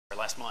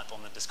last month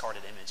on the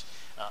discarded image.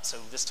 So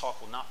this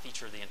talk will not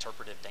feature the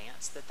interpretive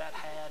dance that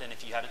had, and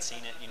if you haven't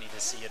seen it, you need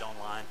to see it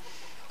online.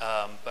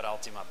 But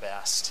I'll do my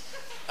best.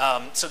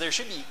 So there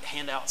should be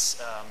handouts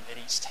at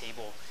each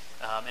table,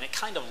 and it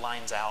kind of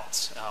lines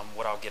out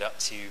what I'll get up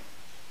to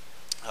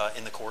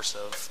in the course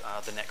of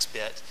the next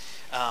bit.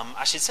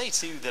 I should say,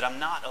 too, that I'm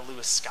not a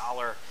Lewis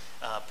scholar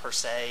per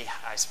se.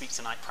 I speak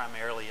tonight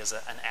primarily as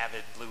an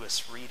avid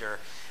Lewis reader.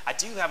 I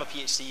do have a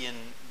PhD in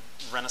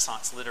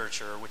Renaissance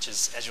literature, which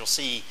is, as you'll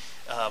see,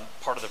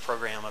 part of the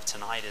program of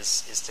tonight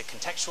is to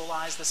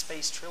contextualize the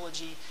Space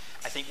Trilogy.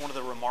 I think one of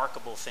the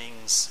remarkable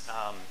things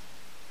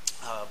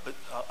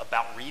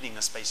about reading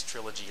the Space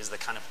Trilogy is the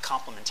kind of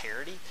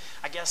complementarity,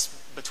 I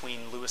guess,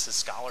 between Lewis's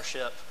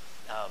scholarship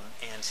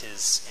and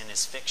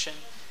his fiction,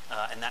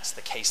 and that's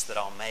the case that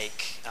I'll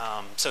make.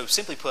 So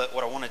simply put,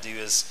 what I want to do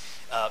is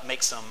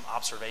make some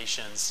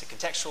observations to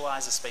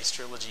contextualize the Space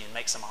Trilogy and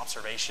make some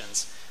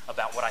observations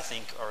about what I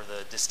think are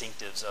the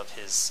distinctives of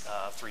his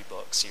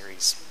three-book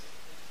series.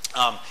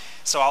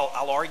 So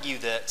I'll argue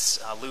that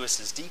Lewis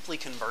is deeply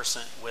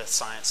conversant with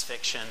science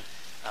fiction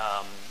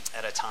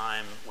at a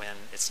time when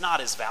it's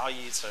not as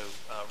valued, so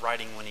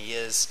writing when he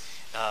is.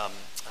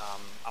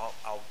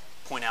 I'll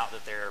point out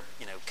that there are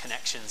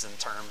connections in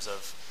terms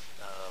of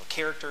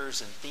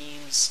characters and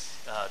themes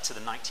to the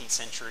 19th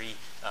century,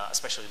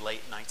 especially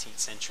late 19th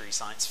century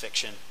science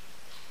fiction,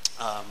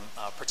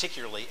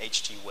 particularly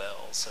H.G.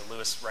 Wells. So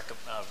Lewis,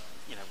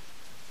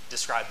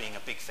 described being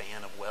a big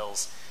fan of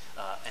Wells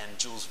and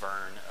Jules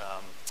Verne,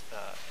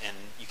 and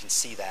you can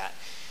see that.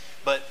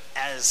 But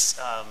as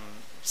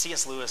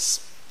C.S.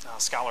 Lewis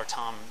scholar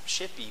Tom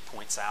Shippey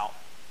points out,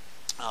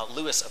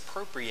 Lewis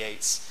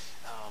appropriates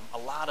a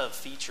lot of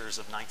features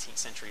of 19th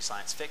century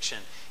science fiction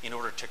in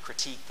order to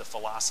critique the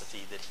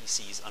philosophy that he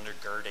sees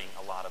undergirding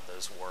a lot of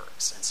those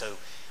works. And so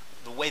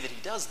the way that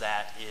he does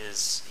that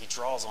is he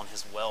draws on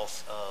his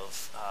wealth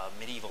of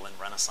medieval and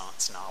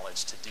Renaissance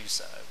knowledge to do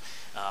so.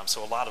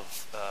 So a lot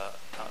of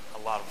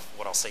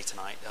what I'll say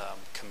tonight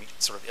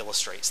sort of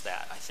illustrates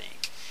that, I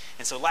think.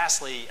 And so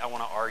lastly, I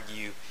want to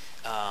argue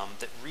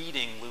that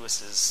reading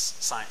Lewis's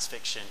science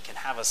fiction can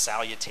have a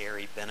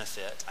salutary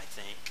benefit, I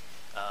think,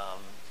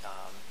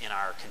 in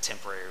our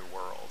contemporary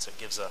world. So it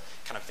gives a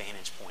kind of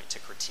vantage point to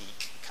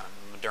critique kind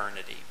of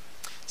modernity.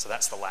 So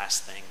that's the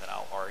last thing that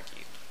I'll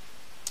argue.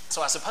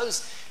 So I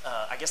suppose,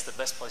 I guess the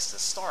best place to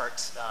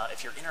start,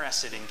 if you're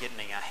interested in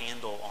getting a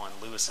handle on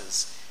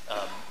Lewis's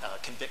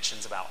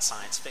convictions about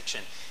science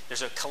fiction,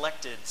 there's a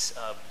collected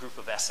group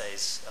of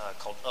essays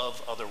called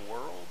Of Other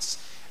Worlds.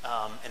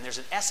 And there's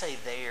an essay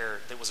there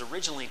that was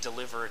originally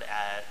delivered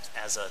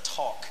as a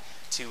talk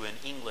to an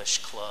English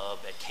club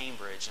at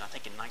Cambridge, and I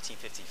think in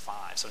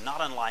 1955. So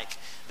not unlike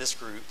this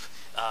group,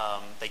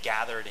 they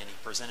gathered and he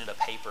presented a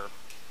paper,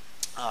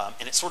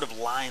 and it sort of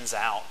lines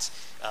out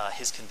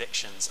his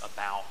convictions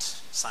about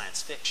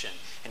science fiction,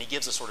 and he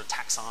gives a sort of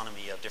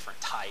taxonomy of different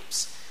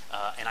types.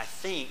 And I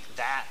think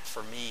that,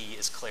 for me,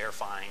 is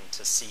clarifying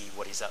to see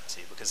what he's up to,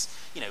 because,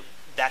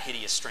 that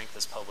Hideous Strength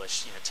is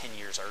published, 10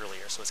 years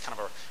earlier, so it's kind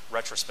of a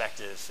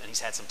retrospective, and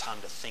he's had some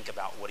time to think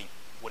about what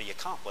he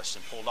accomplished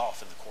and pulled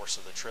off in the course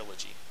of the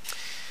trilogy.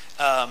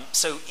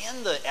 So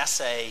in the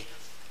essay,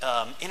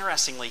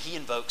 interestingly, he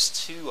invokes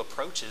two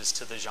approaches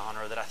to the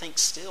genre that I think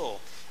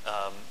still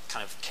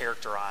kind of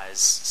characterize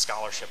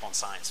scholarship on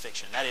science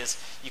fiction. That is,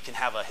 you can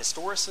have a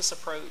historicist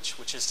approach,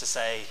 which is to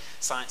say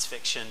science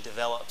fiction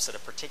develops at a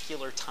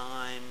particular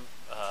time,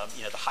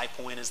 the high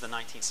point is the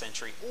 19th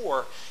century,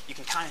 or you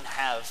can kind of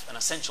have an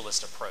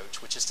essentialist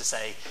approach, which is to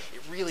say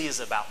it really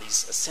is about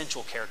these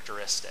essential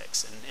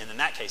characteristics. And in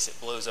that case, it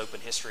blows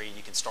open history, and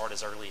you can start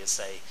as early as,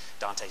 say,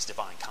 Dante's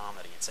Divine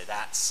Comedy and say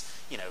that's,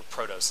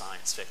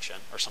 proto-science fiction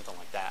or something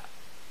like that.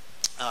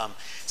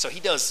 So he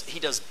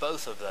does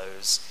both of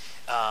those.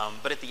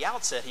 But at the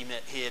outset,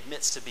 he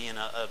admits to being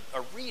a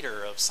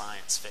reader of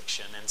science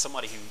fiction and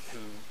somebody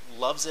who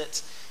loves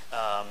it,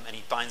 and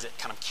he finds it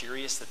kind of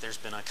curious that there's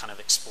been a kind of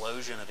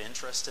explosion of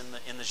interest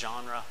in the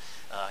genre.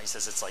 He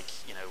says it's like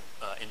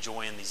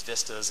enjoying these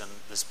vistas and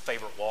his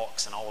favorite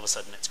walks, and all of a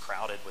sudden it's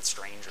crowded with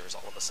strangers.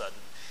 All of a sudden.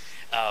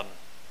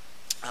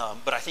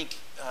 But I think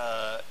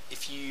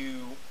if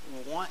you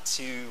want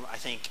to,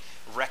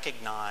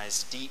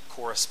 recognize deep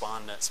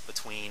correspondence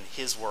between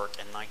his work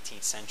and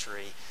 19th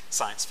century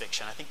science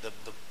fiction, I think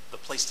the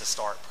place to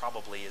start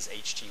probably is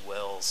H.G.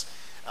 Wells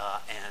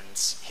and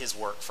his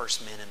work,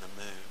 First Men in the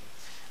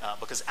Moon.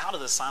 Because Out of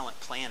the Silent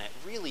Planet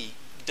really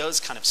does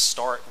kind of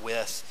start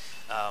with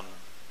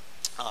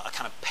a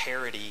kind of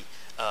parody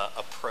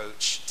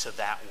approach to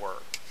that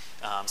work.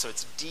 So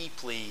it's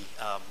deeply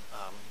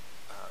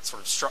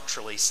sort of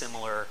structurally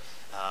similar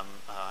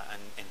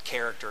and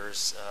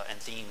characters and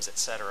themes,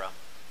 etc.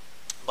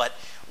 But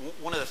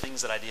one of the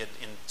things that I did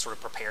in sort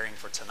of preparing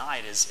for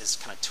tonight is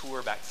kind of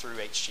tour back through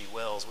H.G.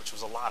 Wells, which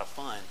was a lot of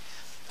fun.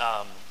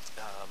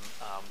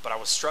 But I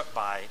was struck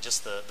by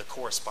just the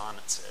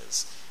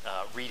correspondences,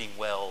 reading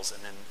Wells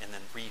and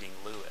then reading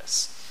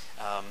Lewis.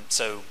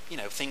 So,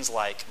 things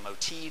like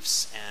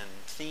motifs and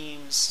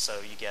themes. So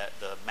you get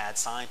the mad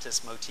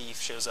scientist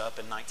motif shows up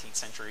in 19th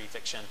century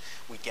fiction.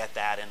 We get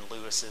that in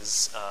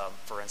Lewis's,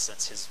 for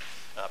instance, his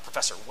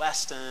Professor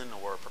Weston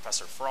or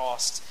Professor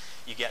Frost.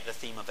 You get the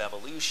theme of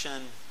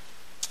evolution.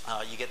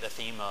 You get the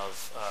theme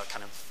of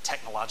kind of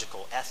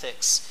technological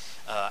ethics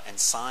and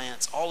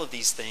science. All of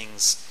these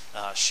things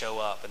show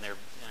up, and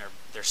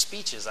they're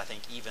speeches, I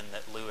think, even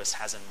that Lewis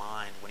has in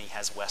mind when he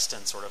has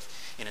Weston sort of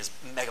in his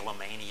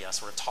megalomania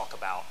sort of talk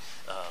about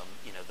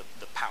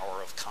the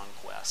power of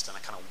conquest and a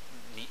kind of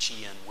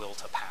Nietzschean will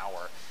to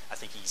power. I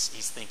think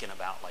he's thinking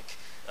about like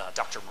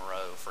Dr.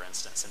 Moreau, for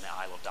instance, in the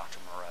Isle of Dr.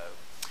 Moreau.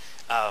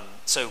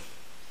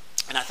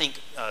 And I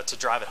think to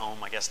drive it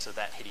home, I guess, to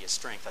that hideous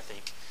strength, I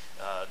think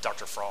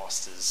Dr.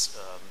 Frost is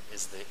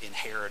the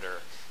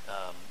inheritor.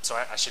 So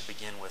I should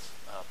begin with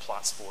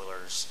plot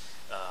spoilers.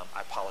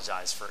 I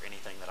apologize for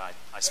anything that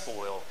I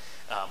spoil,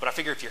 but I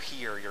figure if you're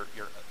here,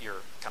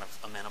 you're kind of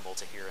amenable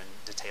to hearing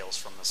details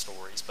from the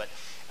stories. But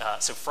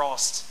so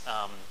Frost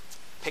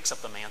picks up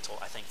the mantle,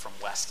 I think, from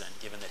Weston,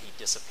 given that he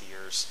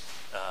disappears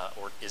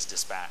or is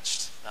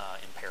dispatched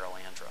in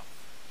Paralandra.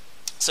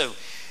 So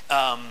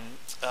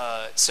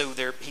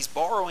he's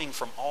borrowing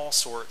from all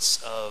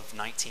sorts of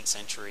 19th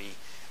century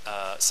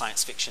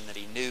science fiction that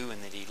he knew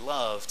and that he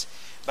loved,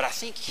 but I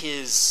think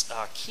his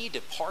key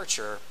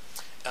departure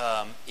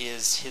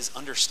is his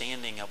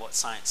understanding of what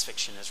science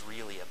fiction is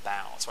really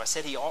about. So I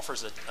said he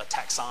offers a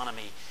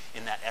taxonomy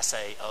in that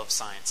essay of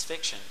science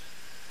fiction,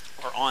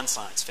 or on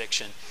science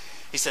fiction.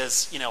 He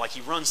says, like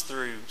he runs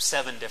through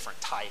 7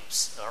 different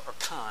types or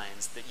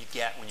kinds that you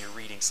get when you're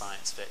reading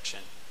science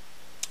fiction.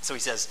 So he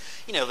says,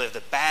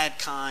 the bad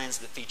kinds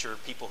that feature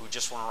people who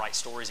just want to write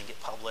stories and get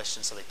published,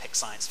 and so they pick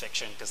science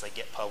fiction because they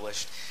get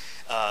published.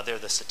 They're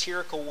the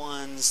satirical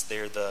ones.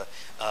 They're the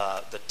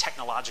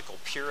technological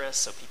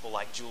purists, so people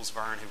like Jules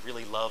Verne who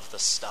really love the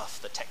stuff,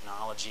 the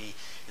technology,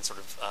 and sort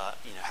of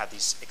have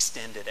these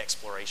extended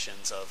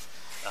explorations of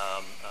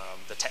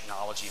the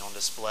technology on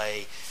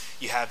display.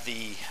 You have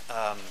the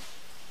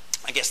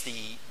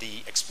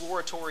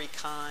exploratory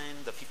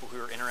kind, the people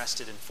who are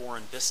interested in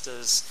foreign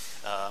vistas,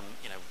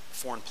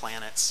 foreign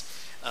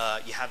planets.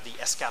 You have the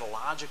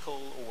eschatological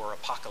or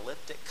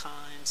apocalyptic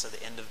kind, so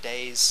the end of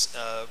days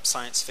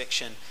science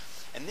fiction.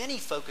 And then he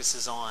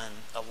focuses on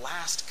a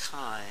last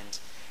kind,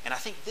 and I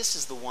think this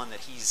is the one that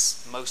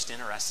he's most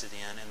interested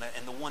in,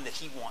 and the one that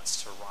he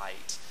wants to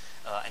write,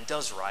 and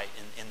does write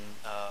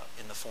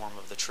in the form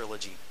of the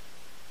trilogy.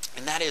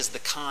 And that is the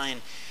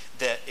kind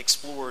that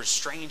explores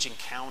strange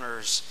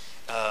encounters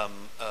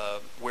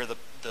where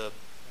the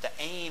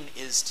aim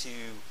is to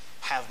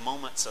have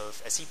moments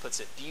of, as he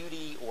puts it,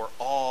 beauty or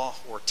awe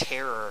or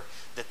terror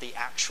that the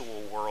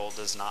actual world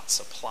does not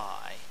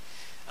supply.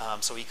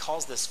 So he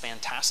calls this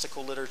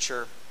fantastical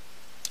literature,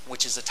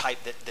 which is a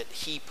type that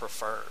he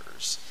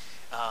prefers.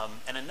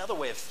 And another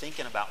way of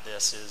thinking about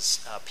this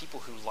is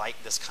people who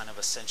like this kind of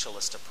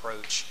essentialist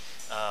approach,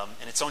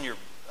 and it's on your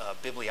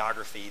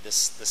bibliography,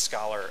 this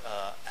scholar,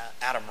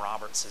 Adam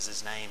Roberts is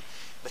his name,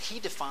 but he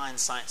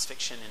defines science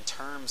fiction in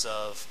terms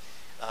of,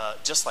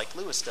 just like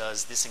Lewis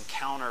does, this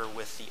encounter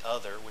with the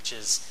other, which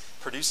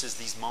produces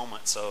these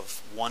moments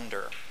of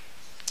wonder.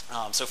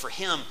 So for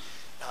him,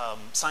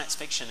 science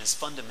fiction is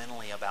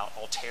fundamentally about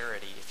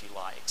alterity, if you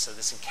like. So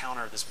this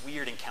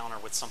weird encounter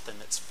with something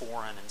that's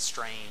foreign and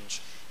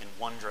strange and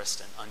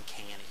wondrous and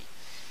uncanny.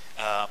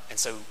 And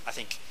so I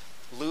think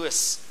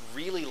Lewis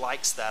really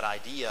likes that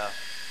idea,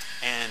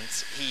 and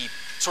he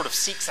sort of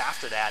seeks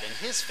after that in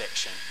his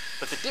fiction.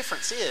 But the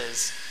difference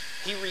is,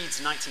 he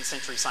reads 19th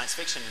century science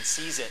fiction and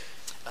sees it,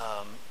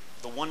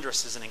 the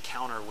wondrous as an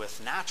encounter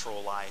with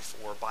natural life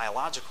or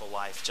biological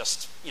life,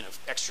 just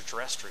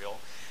extraterrestrial.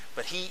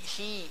 But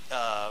he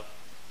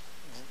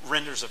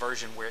renders a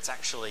version where it's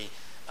actually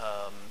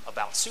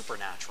about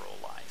supernatural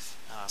life.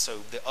 So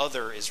the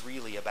other is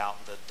really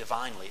about the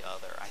divinely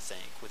other, I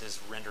think, with his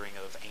rendering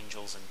of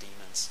angels and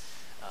demons,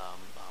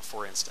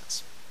 for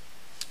instance.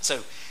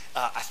 So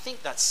I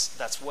think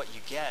that's what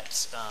you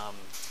get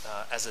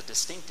as a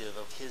distinctive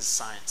of his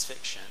science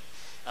fiction.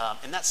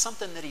 And that's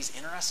something that he's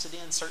interested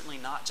in, certainly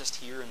not just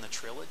here in the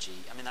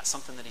trilogy. I mean, that's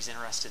something that he's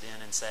interested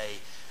in say,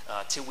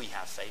 Till We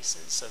Have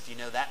Faces. So if you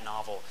know that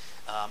novel,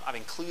 I've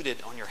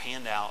included on your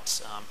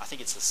handout, I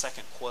think it's the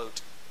second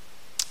quote,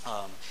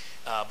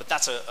 but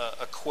that's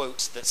a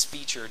quote that's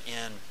featured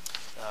in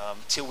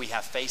Till We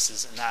Have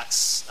Faces, and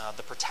that's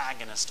the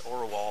protagonist,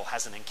 Orual,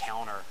 has an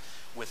encounter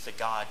with the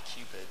god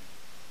Cupid.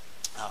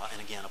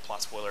 And again, a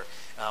plot spoiler,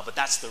 but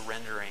that's the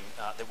rendering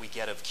that we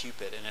get of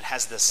Cupid, and it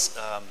has this,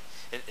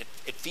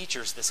 it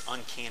features this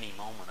uncanny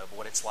moment of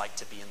what it's like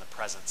to be in the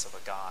presence of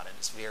a god, and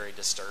it's very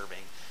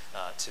disturbing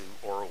to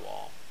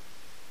Orual.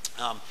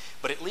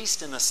 But at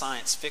least in the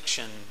science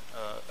fiction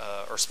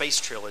or space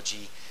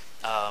trilogy,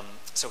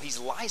 so he's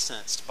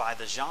licensed by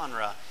the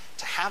genre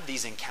to have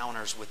these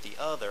encounters with the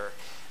other,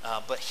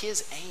 but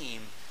his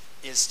aim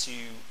is to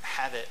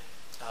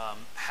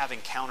have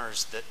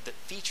encounters that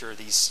feature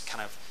these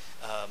kind of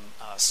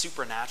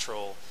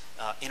supernatural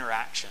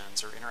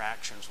interactions or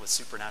interactions with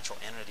supernatural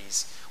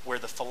entities, where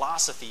the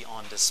philosophy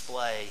on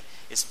display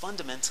is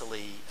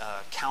fundamentally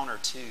counter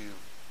to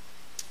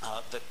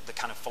the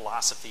kind of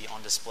philosophy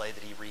on display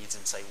that he reads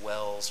in, say,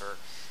 Wells or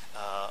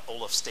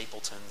Olaf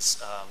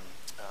Stapleton's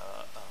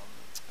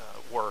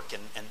work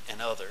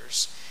and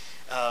others.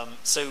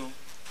 So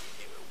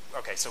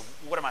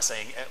what am I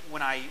saying?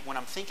 When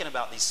I'm thinking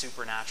about these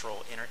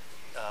supernatural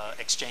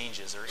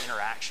exchanges or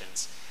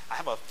interactions, I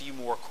have a few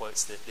more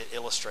quotes that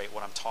illustrate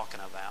what I'm talking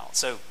about.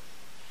 So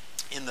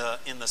in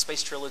the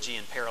Space Trilogy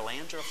in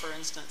Paralandra, for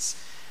instance,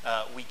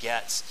 we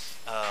get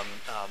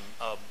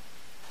a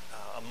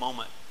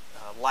moment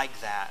like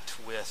that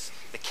with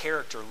the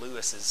character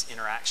Lewis's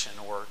interaction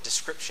or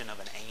description of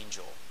an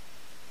angel,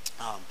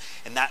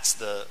 and that's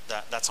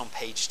on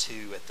page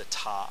 2 at the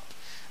top.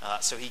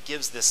 So he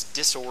gives this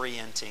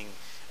disorienting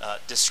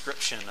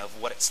description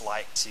of what it's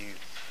like to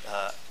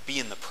be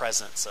in the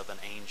presence of an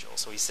angel.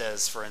 So he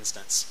says, for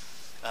instance,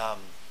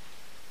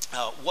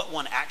 what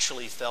one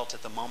actually felt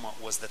at the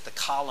moment was that the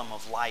column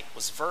of light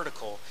was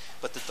vertical,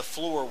 but that the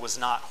floor was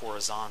not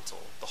horizontal.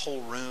 The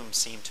whole room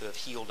seemed to have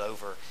heeled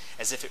over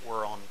as if it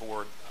were on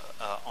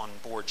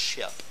board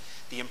ship.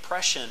 The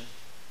impression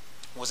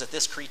was that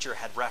this creature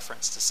had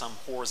reference to some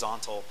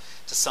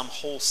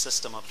whole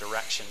system of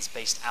directions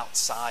based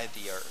outside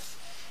the earth,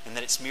 and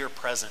that its mere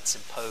presence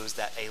imposed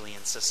that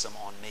alien system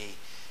on me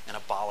and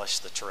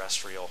abolished the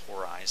terrestrial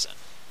horizon.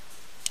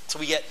 So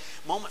we get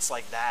moments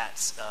like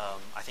that.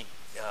 I think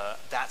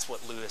that's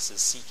what Lewis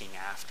is seeking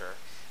after,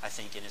 I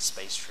think, in his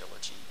Space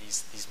Trilogy.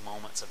 These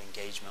moments of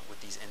engagement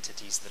with these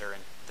entities that are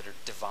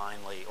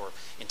divinely or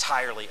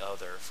entirely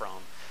other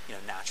from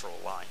natural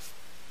life.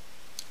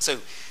 So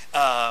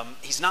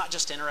he's not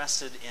just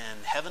interested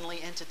in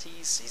heavenly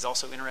entities, he's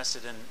also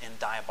interested in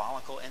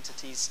diabolical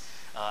entities.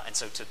 And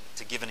so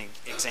to give an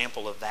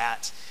example of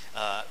that,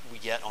 we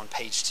get on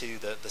page 2,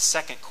 the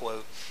second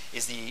quote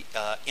is the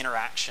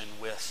interaction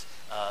with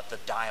the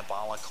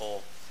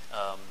diabolical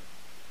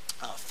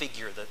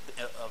figure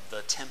of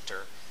the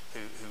tempter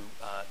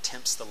who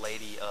tempts the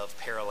lady of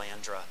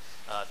Paralandra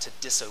to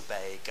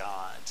disobey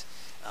God.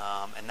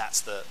 And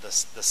that's the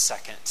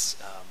second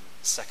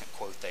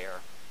quote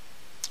there.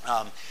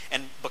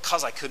 And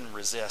because I couldn't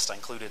resist, I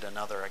included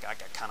another. I got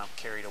kind of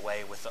carried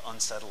away with the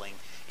unsettling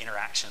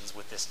interactions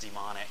with this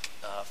demonic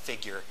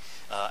figure,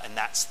 and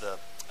that's the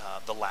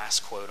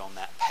last quote on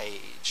that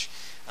page.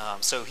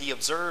 So he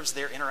observes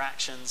their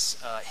interactions,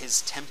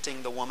 his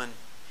tempting the woman,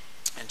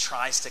 and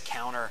tries to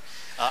counter.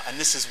 And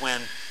this is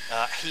when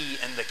he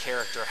and the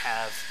character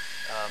have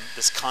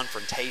this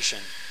confrontation,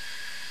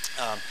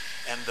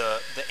 and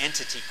the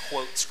entity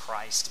quotes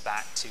Christ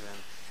back to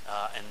him.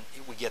 And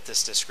we get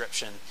this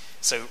description.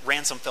 So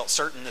Ransom felt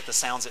certain that the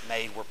sounds it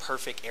made were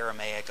perfect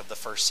Aramaic of the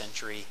first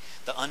century.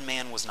 The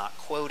unman was not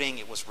quoting,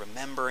 it was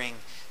remembering.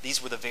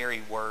 These were the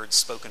very words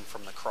spoken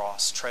from the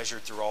cross,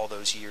 treasured through all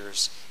those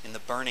years in the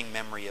burning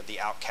memory of the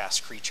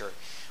outcast creature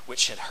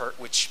which had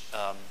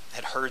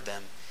heard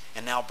them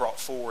and now brought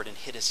forward in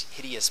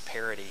hideous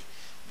parody,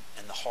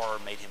 and the horror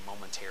made him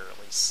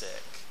momentarily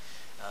sick.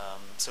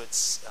 So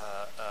it's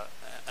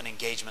an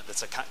engagement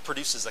that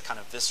produces a kind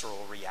of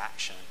visceral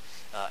reaction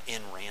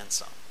in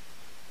Ransom.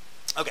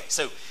 Okay,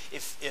 so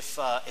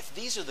if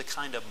these are the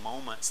kind of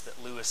moments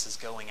that Lewis is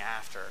going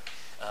after,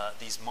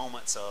 these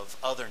moments of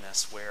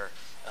otherness where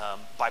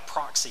by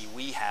proxy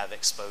we have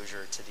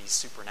exposure to these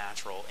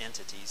supernatural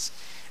entities,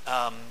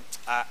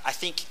 I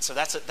think so.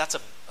 That's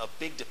a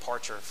big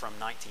departure from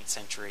 19th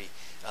century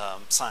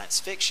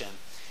science fiction.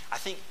 I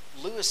think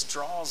Lewis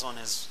draws on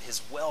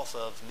his wealth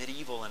of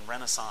medieval and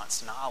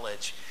Renaissance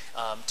knowledge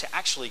to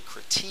actually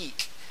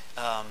critique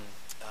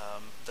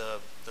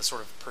the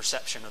sort of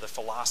perception or the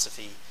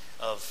philosophy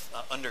of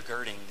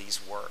undergirding these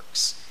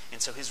works.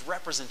 And so his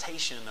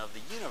representation of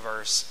the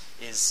universe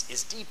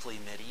is deeply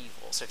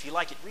medieval. So if you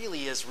like, it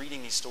really is,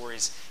 reading these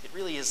stories, it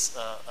really is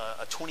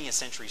a 20th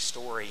century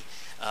story,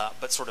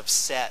 but sort of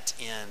set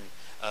in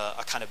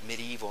a kind of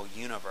medieval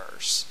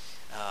universe.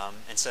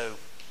 And so,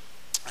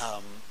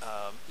 I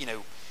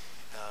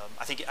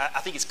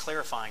think it's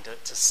clarifying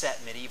to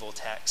set medieval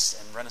texts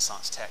and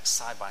Renaissance texts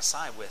side by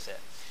side with it.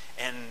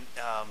 And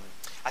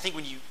I think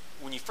when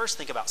you first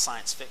think about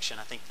science fiction,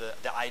 I think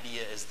the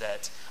idea is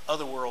that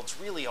other worlds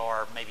really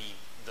are maybe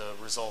the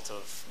result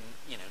of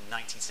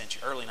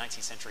early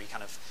 19th century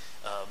kind of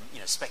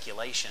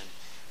speculation.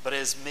 But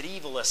as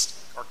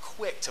medievalists are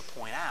quick to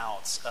point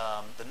out,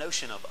 the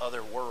notion of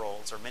other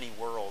worlds or many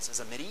worlds is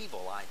a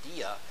medieval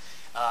idea.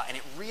 And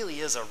it really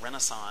is a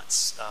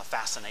Renaissance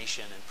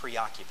fascination and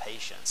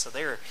preoccupation. So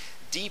they're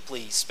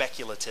deeply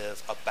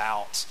speculative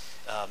about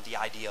the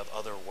idea of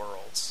other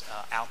worlds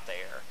out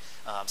there.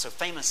 So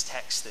famous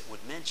texts that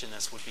would mention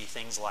this would be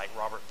things like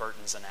Robert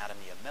Burton's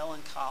Anatomy of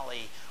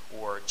Melancholy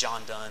or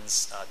John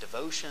Donne's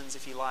Devotions,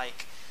 if you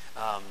like.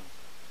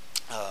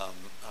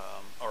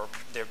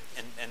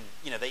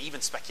 They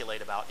even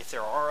speculate about if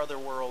there are other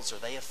worlds, are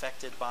they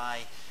affected by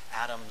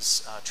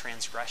Adam's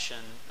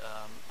transgression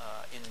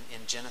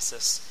in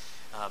Genesis?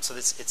 So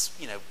it's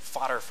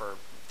fodder for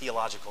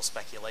theological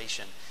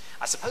speculation.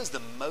 I suppose the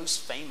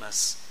most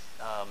famous,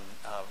 I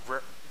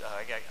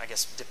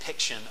guess,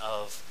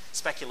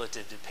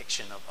 speculative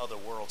depiction of other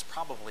worlds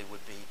probably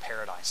would be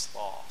Paradise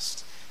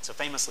Lost. So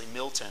famously,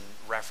 Milton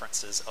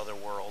references other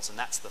worlds, and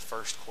that's the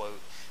first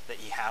quote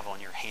that you have on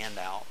your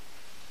handout.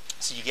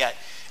 So you get,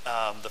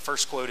 the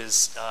first quote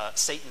is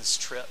Satan's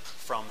trip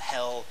from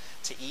hell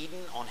to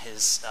Eden on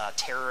his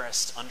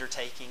terrorist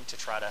undertaking to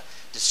try to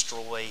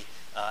destroy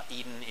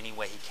Eden any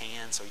way he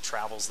can. So he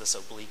travels this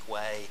oblique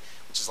way,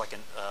 which is like a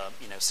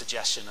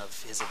suggestion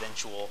of his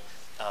eventual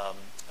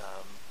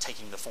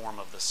taking the form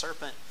of the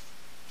serpent.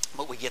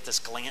 But we get this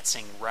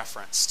glancing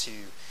reference to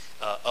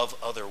of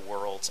other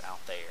worlds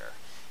out there.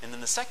 And then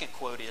the second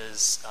quote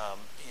is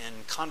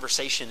in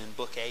Conversation in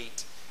Book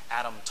 8,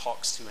 Adam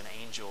talks to an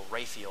angel,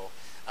 Raphael,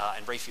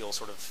 and Raphael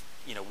sort of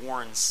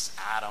warns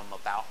Adam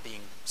about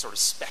being sort of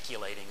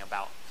speculating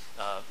about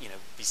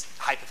these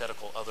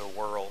hypothetical other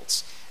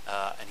worlds.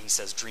 And he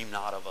says, dream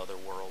not of other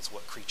worlds,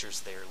 what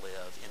creatures there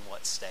live, in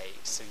what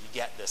state. So you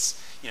get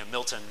this,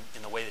 Milton,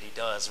 in the way that he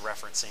does,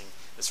 referencing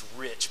this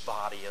rich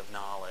body of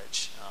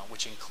knowledge,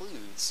 which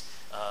includes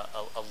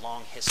a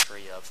long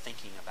history of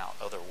thinking about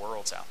other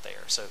worlds out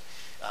there. So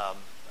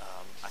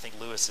I think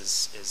Lewis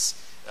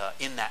is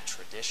in that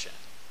tradition.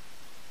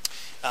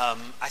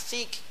 I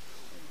think,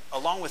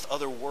 along with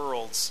other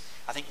worlds,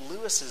 I think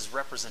Lewis's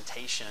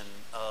representation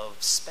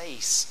of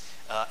space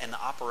and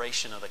the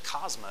operation of the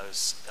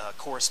cosmos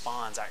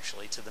corresponds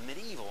actually to the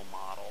medieval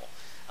model.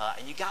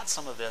 And you got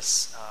some of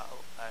this,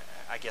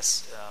 I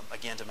guess,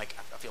 again, I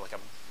feel like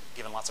I'm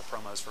giving lots of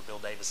promos for Bill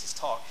Davis's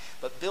talk,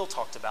 but Bill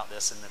talked about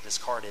this in The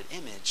Discarded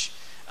Image,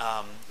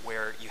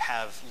 where you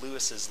have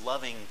Lewis's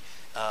loving,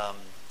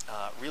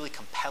 really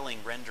compelling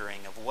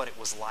rendering of what it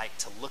was like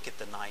to look at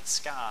the night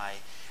sky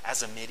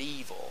as a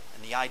medieval.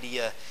 And the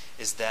idea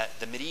is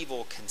that the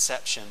medieval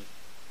conception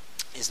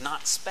is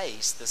not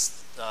space,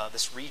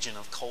 this region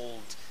of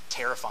cold,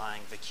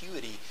 terrifying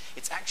vacuity.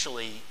 It's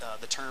actually,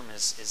 the term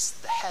is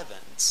the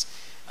heavens.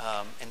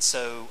 And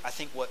so I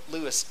think what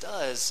Lewis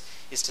does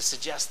is to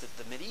suggest that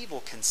the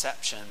medieval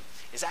conception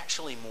is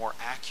actually more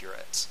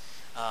accurate.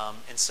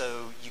 And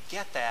so you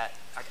get that,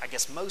 I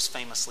guess, most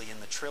famously in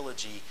the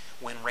trilogy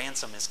when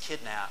Ransom is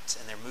kidnapped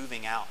and they're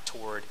moving out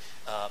toward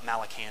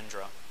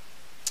Malacandra.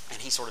 And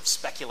he sort of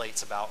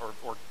speculates about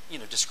or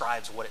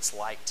describes what it's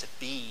like to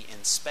be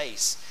in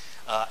space.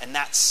 And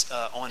that's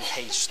on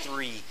page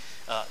 3,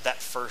 that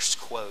first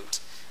quote.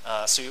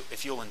 So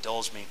if you'll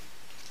indulge me,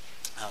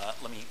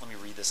 let me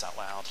read this out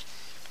loud.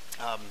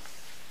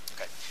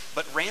 Okay.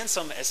 But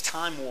Ransom, as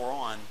time wore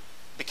on,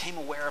 became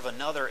aware of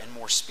another and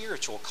more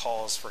spiritual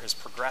cause for his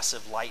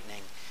progressive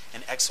lightening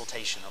and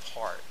exaltation of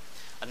heart.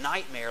 A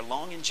nightmare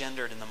long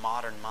engendered in the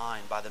modern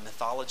mind by the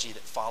mythology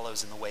that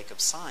follows in the wake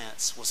of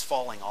science was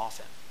falling off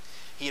him.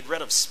 He had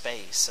read of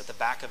space. At the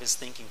back of his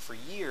thinking for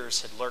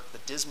years had lurked the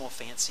dismal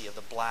fancy of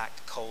the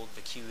black, cold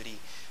vacuity,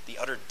 the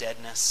utter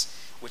deadness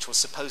which was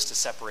supposed to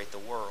separate the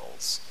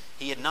worlds.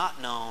 He had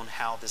not known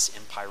how this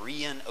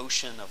empyrean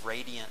ocean of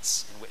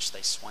radiance in which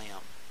they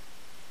swam.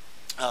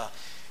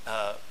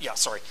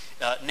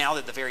 Now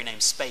that the very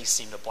name space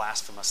seemed a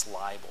blasphemous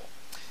libel.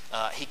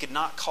 He could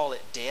not call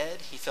it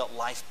dead. He felt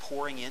life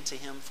pouring into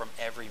him from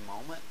every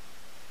moment.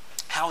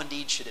 How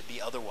indeed should it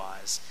be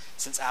otherwise,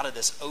 since out of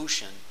this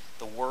ocean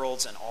the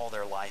worlds and all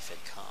their life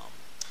had come?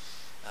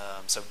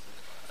 So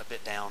a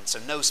bit down. So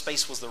no,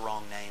 space was the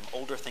wrong name.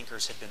 Older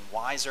thinkers had been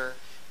wiser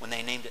when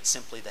they named it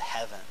simply the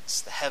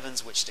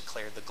heavens which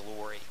declared the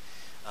glory.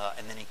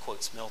 And then he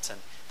quotes Milton,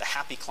 the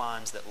happy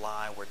climes that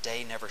lie where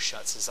day never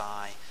shuts his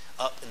eye,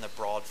 up in the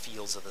broad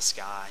fields of the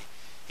sky.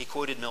 He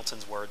quoted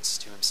Milton's words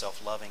to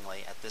himself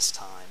lovingly at this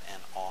time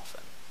and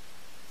often.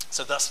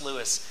 So thus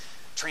Lewis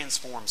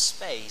transforms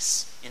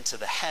space into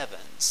the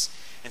heavens.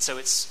 And so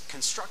it's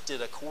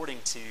constructed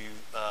according to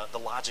the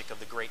logic of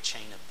the great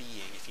chain of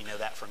being, if you know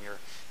that from your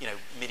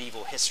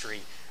medieval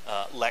history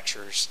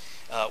lectures,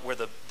 where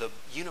the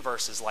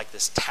universe is like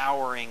this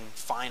towering,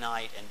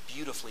 finite, and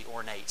beautifully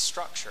ornate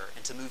structure.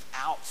 And to move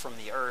out from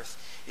the earth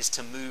is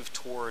to move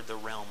toward the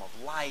realm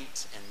of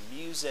light and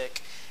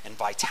music and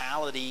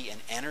vitality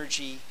and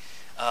energy.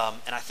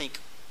 And I think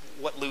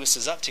what Lewis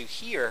is up to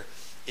here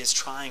is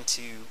trying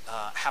to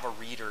have a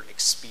reader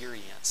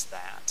experience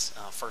that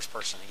first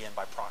person, again,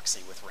 by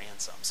proxy with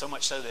Ransom. So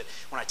much so that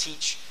when I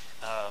teach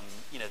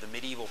the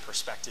medieval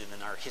perspective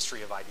in our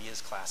History of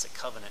Ideas class at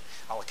Covenant,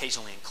 I'll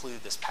occasionally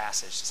include this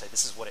passage to say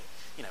this is what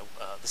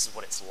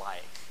it's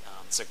like.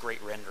 It's a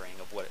great rendering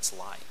of what it's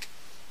like.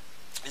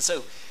 And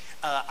so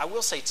I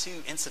will say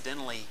too,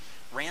 incidentally,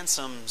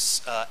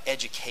 Ransom's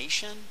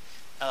education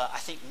I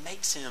think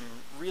makes him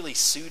really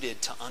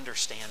suited to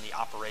understand the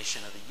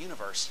operation of the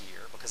universe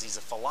here, because he's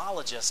a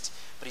philologist,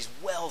 but he's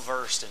well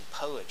versed in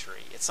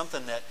poetry. It's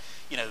something that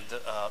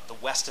the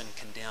Weston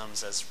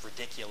condemns as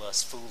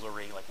ridiculous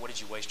foolery, like what did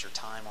you waste your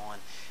time on?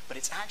 But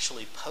it's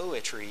actually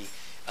poetry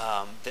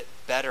that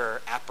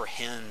better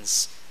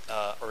apprehends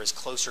or is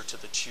closer to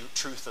the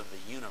truth of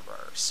the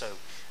universe. So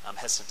I'm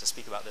hesitant to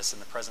speak about this in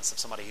the presence of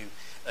somebody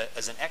who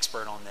is an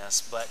expert on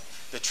this, but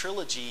the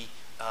trilogy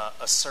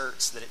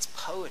asserts that it's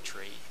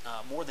poetry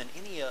more than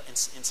any, in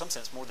some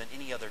sense, more than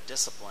any other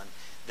discipline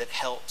that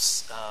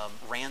helps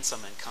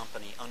Ransom and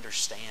company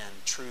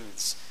understand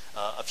truths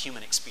of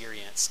human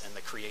experience and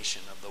the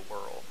creation of the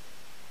world.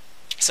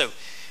 So,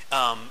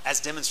 as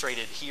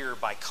demonstrated here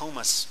by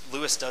Comus,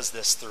 Lewis does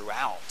this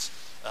throughout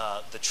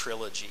the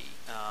trilogy.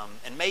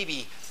 And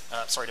maybe,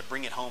 to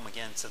bring it home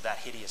again to that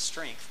hideous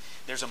strength,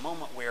 there's a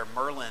moment where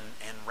Merlin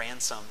and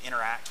Ransom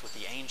interact with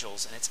the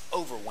angels, and it's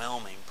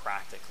overwhelming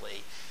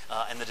practically.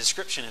 And the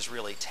description is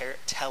really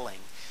telling.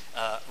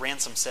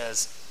 Ransom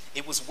says,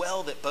 "It was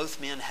well that both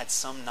men had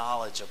some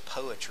knowledge of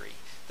poetry.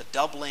 The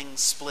doubling,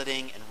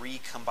 splitting, and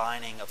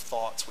recombining of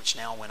thoughts which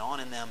now went on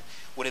in them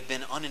would have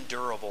been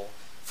unendurable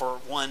for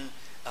one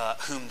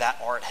whom that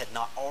art had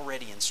not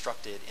already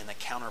instructed in the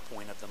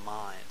counterpoint of the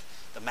mind,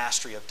 the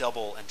mastery of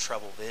double and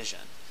treble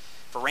vision.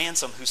 For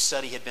Ransom, whose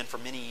study had been for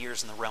many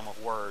years in the realm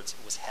of words,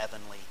 it was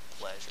heavenly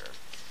pleasure."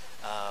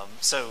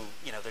 So,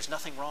 there's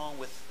nothing wrong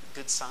with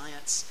good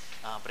science,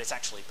 but it's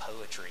actually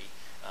poetry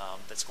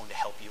that's going to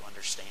help you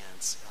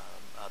understand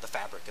the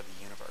fabric of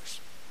the universe.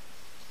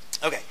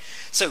 Okay,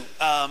 so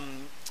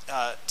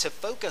to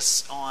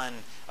focus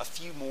on a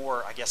few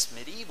more, I guess,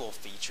 medieval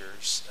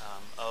features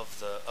of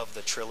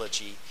the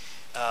trilogy,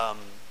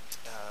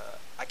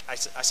 I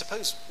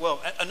suppose,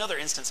 well, another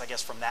instance, I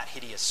guess, from that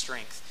hideous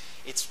strength,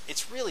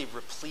 it's really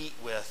replete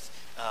with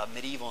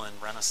medieval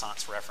and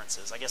Renaissance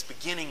references. I guess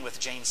beginning with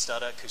Jane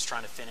Studdock, who's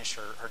trying to finish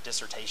her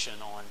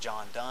dissertation on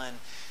John Donne,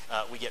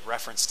 we get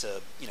reference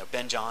to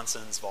Ben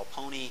Jonson's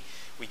Volpone.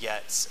 We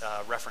get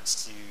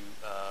reference to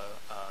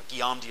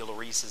Guillaume de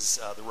Loris's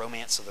The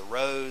Romance of the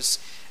Rose.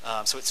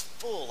 So it's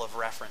full of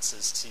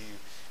references to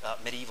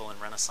medieval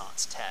and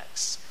Renaissance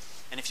texts.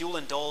 And if you will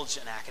indulge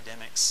an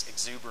academic's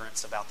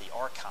exuberance about the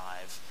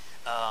archive,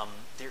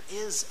 there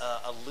is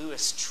a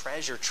Lewis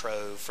treasure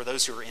trove for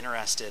those who are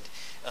interested,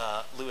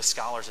 Lewis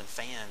scholars and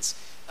fans.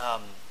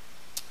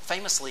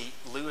 Famously,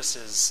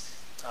 Lewis's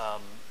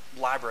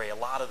library, a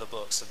lot of the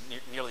books,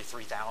 nearly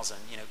 3,000,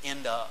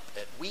 end up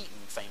at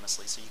Wheaton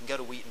famously. So you can go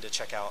to Wheaton to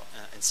check out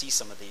and see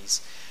some of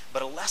these.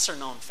 But a lesser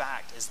known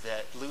fact is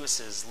that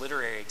Lewis's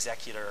literary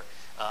executor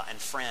and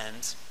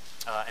friend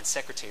and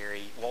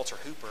secretary, Walter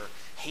Hooper,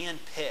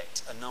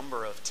 handpicked a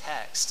number of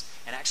texts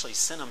and actually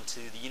sent them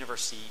to the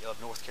University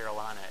of North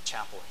Carolina at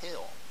Chapel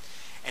Hill.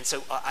 And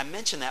so I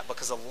mention that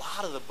because a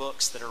lot of the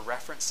books that are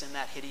referenced in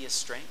that hideous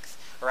strength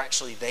are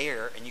actually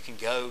there, and you can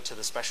go to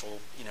the special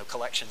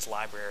collections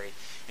library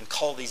and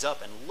call these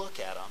up and look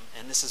at them.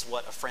 And this is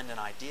what a friend and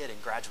I did in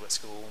graduate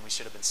school when we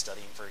should have been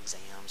studying for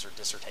exams or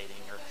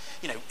dissertating or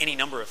any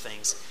number of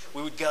things.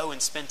 We would go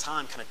and spend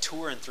time kind of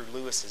touring through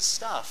Lewis's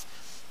stuff.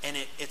 And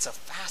it's a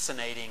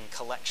fascinating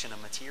collection of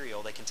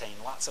material. They contain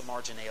lots of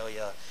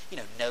marginalia,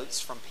 notes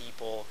from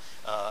people,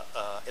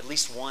 at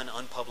least one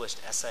unpublished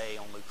essay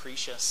on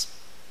Lucretius.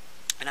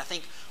 And I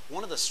think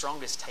one of the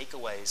strongest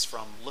takeaways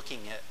from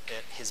looking at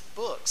his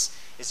books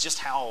is just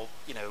how,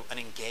 an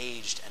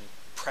engaged and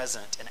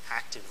present and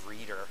active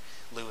reader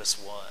Lewis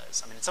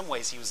was. I mean, in some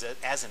ways, he was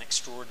as an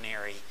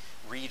extraordinary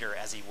reader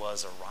as he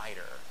was a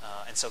writer.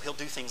 And so he'll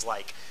do things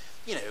like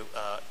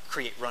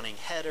create running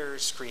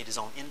headers, create his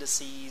own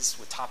indices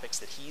with topics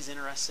that he's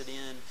interested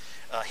in.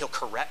 He'll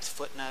correct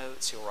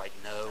footnotes. He'll write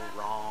no,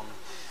 wrong.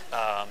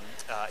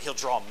 He'll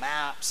draw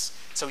maps.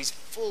 So he's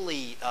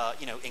fully,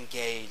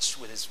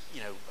 engaged with his,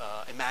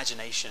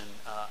 imagination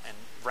and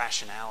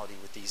rationality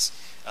with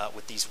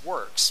these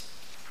works.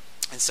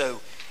 And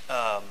so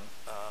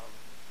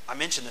I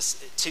mention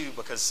this too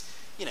because,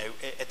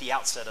 at the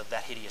outset of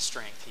that hideous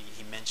strength,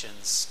 he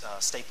mentions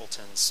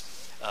Stapleton's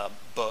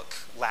book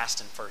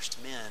Last and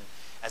First Men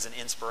as an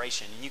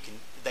inspiration. And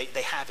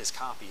they have his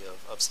copy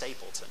of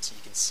Stapleton, so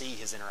you can see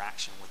his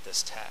interaction with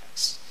this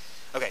text.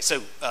 Okay,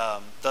 so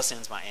thus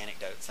ends my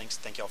anecdote.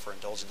 Thank y'all for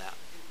indulging that.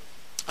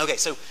 Okay,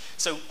 so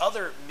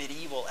other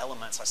medieval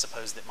elements, I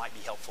suppose, that might be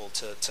helpful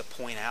to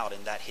point out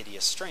in that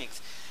hideous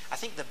strength. I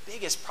think the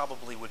biggest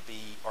probably would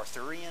be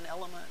Arthurian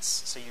elements.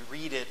 So you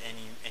read it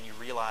and you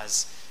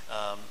realize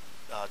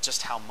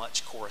just how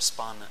much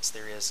correspondence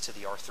there is to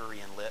the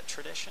Arthurian lit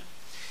tradition.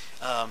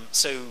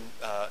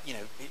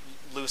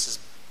 Lewis is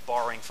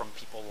borrowing from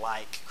people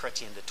like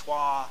Chrétien de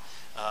Troyes,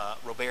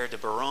 Robert de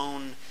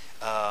Boron,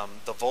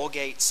 the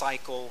Vulgate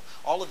cycle,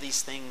 all of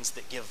these things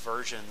that give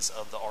versions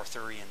of the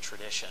Arthurian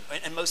tradition.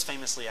 And most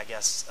famously, I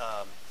guess,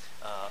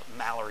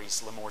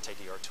 Mallory's Le Morte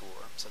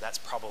d'Arthur. So that's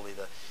probably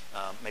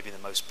maybe the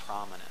most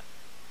prominent.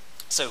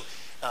 So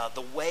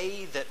the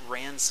way that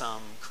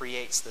Ransom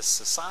creates this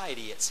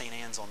society at St.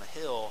 Anne's on the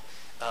Hill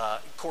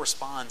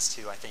corresponds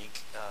to, I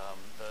think,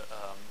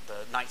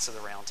 the Knights of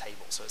the Round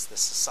Table. So it's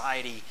this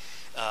society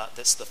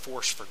that's the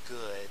force for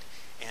good,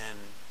 and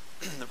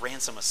the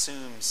Ransom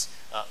assumes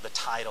the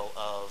title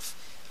of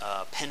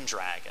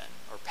Pendragon,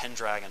 or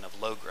Pendragon of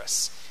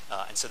Logres,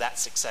 and so that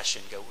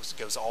succession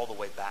goes all the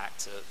way back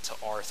to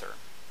Arthur.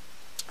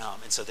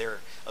 And so their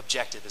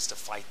objective is to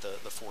fight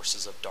the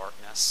forces of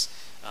darkness,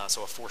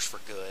 so a force for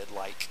good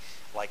like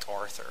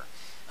Arthur.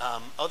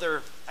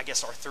 Other, I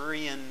guess,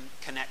 Arthurian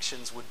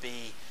connections would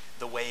be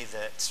the way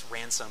that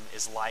Ransom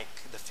is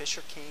like the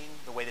Fisher King,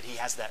 the way that he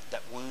has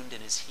that wound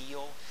in his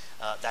heel,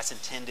 that's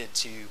intended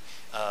to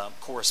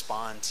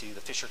correspond to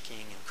the Fisher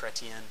King and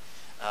Chrétien,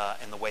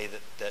 and the way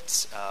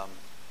that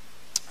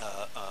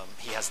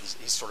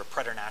he's sort of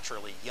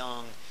preternaturally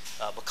young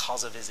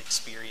because of his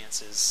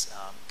experiences,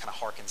 kind of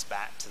harkens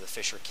back to the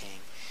Fisher King.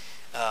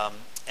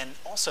 And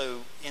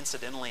also,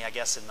 incidentally, I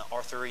guess in the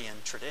Arthurian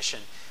tradition,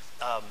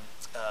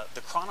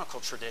 the chronicle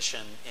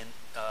tradition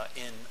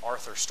in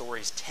Arthur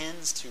stories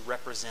tends to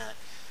represent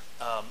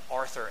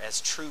Arthur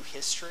as true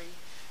history.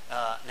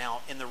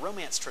 Now, in the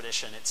romance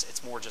tradition,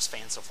 it's more just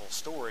fanciful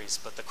stories,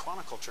 but the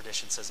chronicle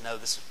tradition says, no,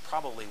 this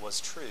probably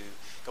was true,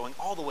 going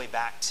all the way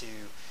back to,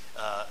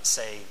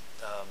 say,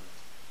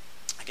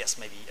 I guess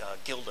maybe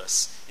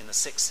Gildas in the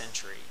 6th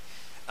century,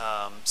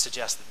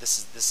 suggests that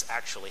this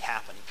actually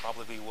happened. He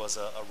probably was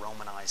a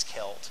Romanized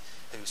Celt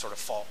who sort of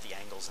fought the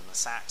Angles and the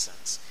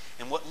Saxons.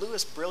 And what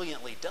Lewis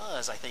brilliantly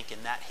does, I think,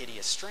 in that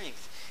Hideous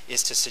Strength,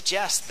 is to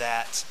suggest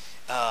that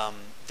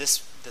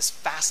this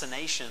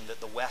fascination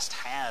that the West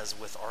has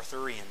with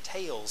Arthurian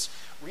tales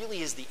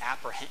really is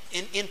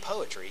in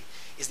poetry,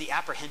 is the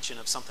apprehension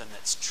of something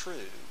that's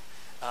true.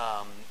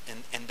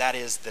 And that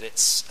is that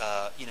it's,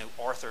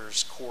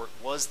 Arthur's court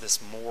was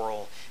this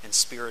moral and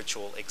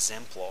spiritual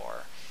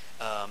exemplar.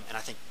 And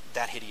I think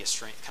that Hideous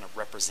Strength kind of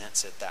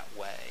represents it that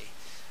way.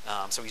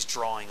 So he's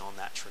drawing on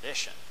that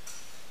tradition.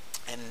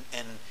 And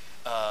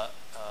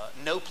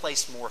no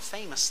place more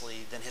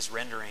famously than his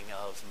rendering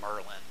of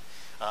Merlin.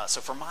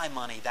 So for my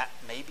money, that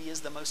maybe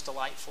is the most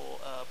delightful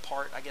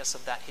part, I guess,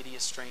 of that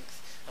Hideous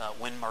Strength,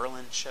 when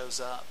Merlin shows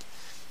up.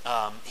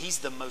 He's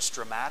the most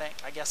dramatic,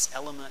 I guess,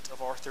 element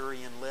of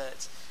Arthurian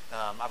lit.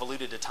 I've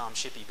alluded to Tom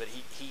Shippey, but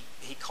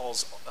he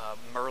calls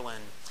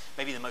Merlin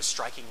maybe the most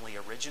strikingly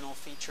original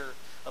feature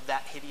of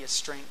that Hideous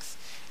Strength.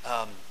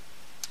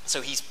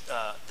 So he's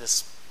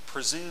this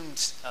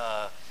presumed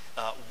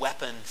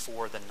weapon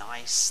for the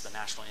NICE, the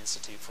National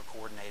Institute for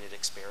Coordinated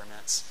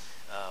Experiments,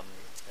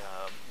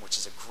 which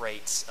is a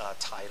great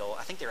title.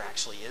 I think there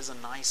actually is a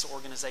NICE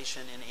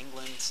organization in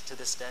England to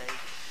this day.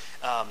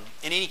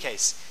 In any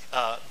case,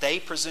 they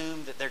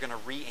presume that they're going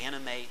to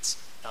reanimate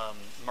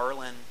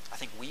Merlin. I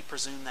think we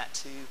presume that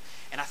too.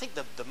 And I think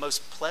the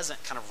most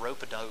pleasant kind of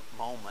rope-a-dope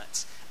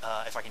moment,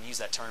 if I can use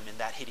that term, in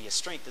that Hideous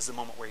Strength is the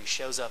moment where he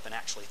shows up and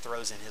actually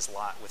throws in his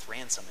lot with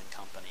Ransom and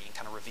company and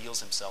kind of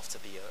reveals himself to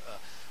be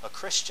a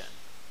Christian.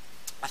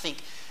 I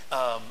think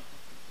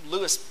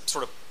Lewis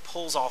sort of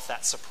pulls off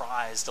that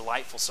surprise,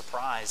 delightful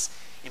surprise,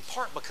 in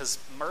part because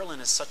Merlin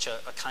is such a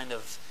kind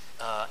of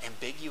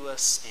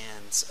ambiguous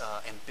and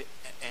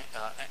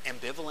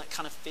ambivalent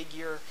kind of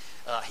figure.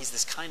 He's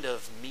this kind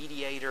of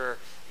mediator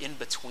in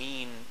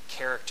between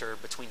character,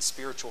 between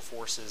spiritual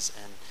forces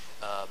and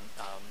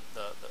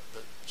the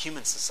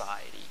human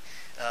society.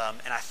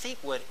 And I think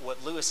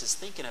what Lewis is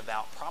thinking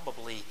about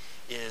probably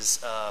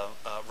is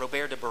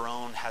Robert de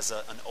Baron has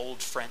an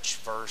old French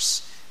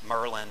verse,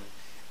 Merlin,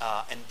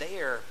 and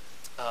there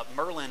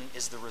Merlin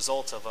is the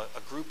result of a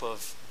group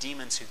of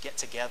demons who get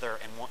together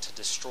and want to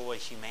destroy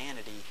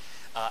humanity.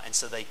 And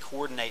so they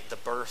coordinate the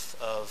birth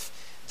of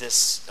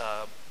this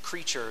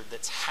creature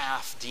that's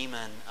half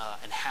demon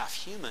and half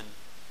human.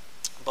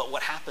 But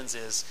what happens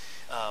is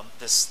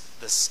the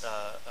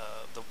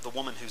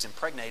woman who's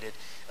impregnated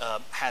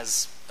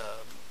has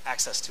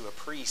access to a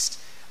priest,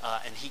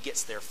 and he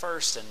gets there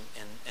first and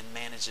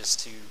manages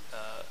to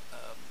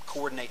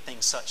coordinate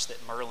things such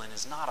that Merlin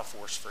is not a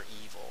force for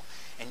evil,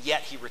 and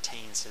yet he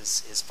retains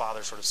his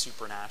father's sort of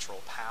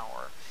supernatural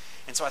power.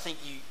 And so I think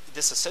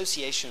this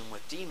association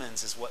with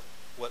demons is what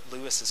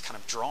Lewis is kind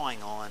of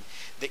drawing on,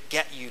 that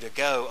get you to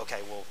go,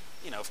 okay, well,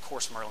 of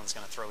course Merlin's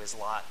going to throw his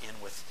lot in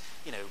with,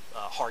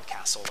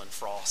 Hardcastle and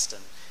Frost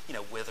and,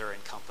 Wither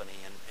and company,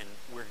 and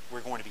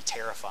we're going to be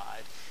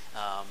terrified.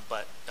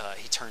 But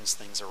he turns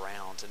things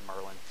around, and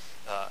Merlin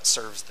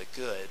serves the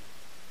good.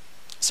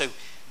 So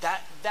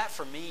that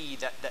for me,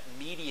 that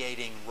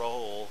mediating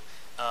role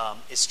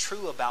is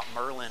true about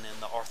Merlin in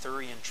the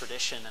Arthurian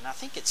tradition, and I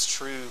think it's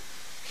true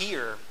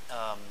here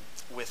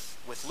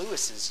with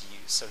Lewis's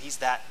use. So he's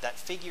that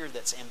figure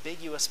that's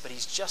ambiguous, but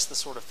he's just the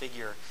sort of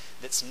figure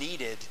that's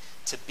needed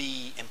to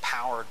be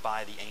empowered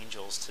by the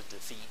angels to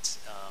defeat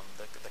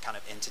the kind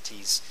of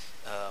entities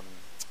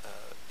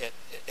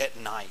at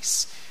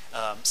NICE.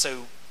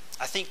 So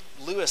I think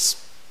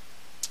Lewis,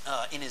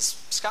 in his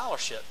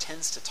scholarship,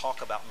 tends to talk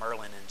about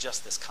Merlin in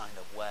just this kind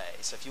of way.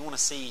 So if you want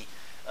to see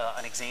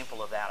an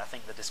example of that, I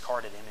think the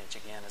discarded image,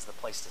 again, is the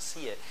place to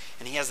see it.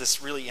 And he has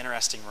this really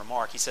interesting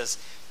remark. He says,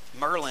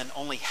 Merlin,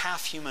 only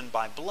half human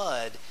by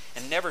blood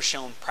and never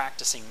shown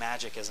practicing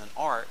magic as an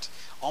art,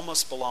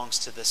 almost belongs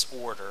to this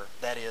order,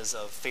 that is,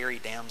 of fairy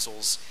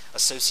damsels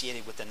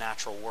associated with the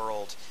natural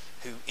world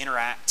who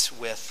interact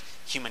with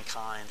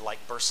humankind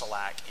like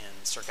Bersilac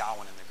in Sir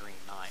Gawain and the Green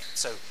Knight.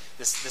 So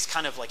this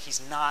kind of like,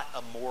 he's not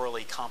a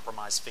morally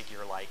compromised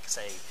figure like,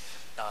 say,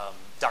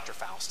 Dr.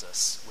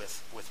 Faustus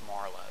with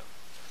Marlowe.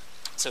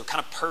 So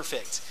kind of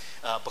perfect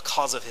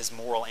because of his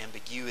moral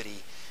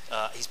ambiguity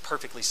he's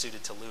perfectly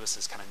suited to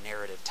Lewis's kind of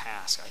narrative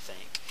task, I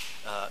think.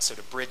 So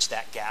to bridge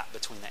that gap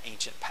between the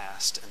ancient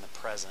past and the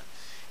present.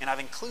 And I've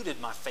included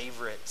my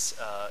favorite,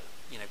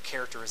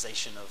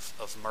 characterization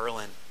of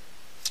Merlin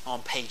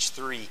on page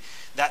 3.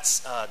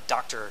 That's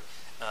Dr.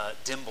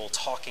 Dimble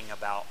talking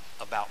about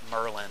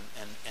Merlin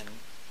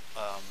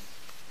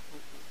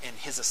and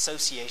his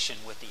association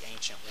with the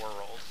ancient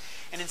world.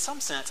 And in some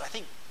sense, I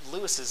think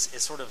Lewis is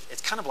sort of,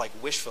 it's kind of like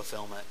wish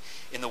fulfillment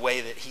in the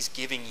way that he's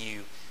giving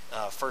you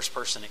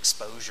first-person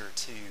exposure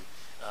to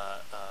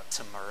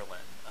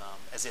Merlin,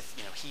 as if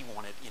he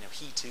wanted,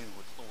 he too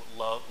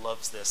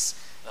loves this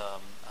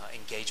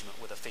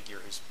engagement with a figure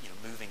who's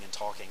moving and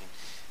talking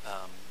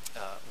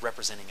and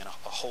representing a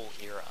whole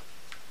era.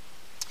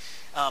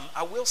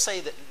 I will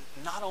say that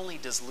not only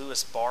does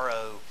Lewis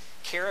borrow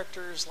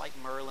characters like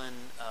Merlin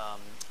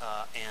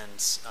and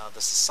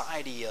the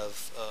society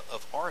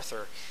of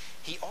Arthur,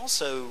 he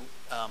also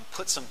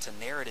puts them to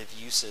narrative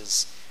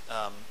uses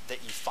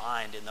that you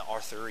find in the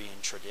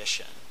Arthurian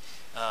tradition.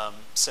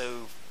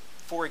 So,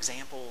 for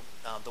example,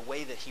 the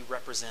way that he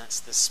represents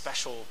this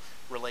special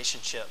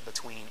relationship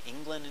between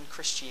England and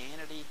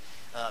Christianity,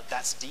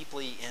 that's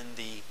deeply in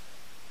the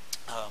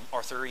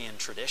Arthurian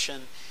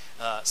tradition.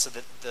 So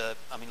that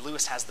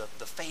Lewis has the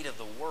fate of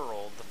the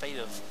world, the fate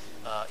of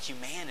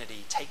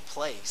humanity take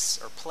place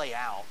or play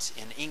out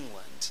in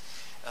England.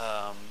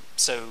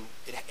 So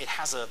it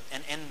has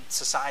and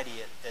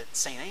society at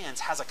St.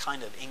 Anne's has a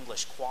kind of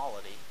English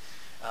quality.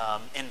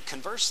 And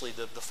conversely,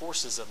 the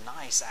forces of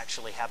Nice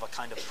actually have a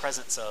kind of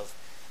presence of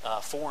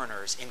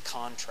foreigners in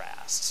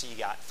contrast. So you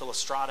got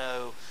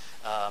Philostrato,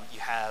 you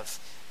have,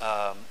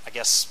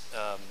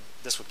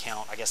 this would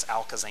count,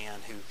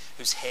 Alcazan,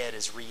 whose head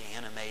is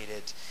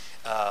reanimated,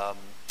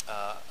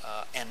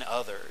 and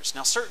others.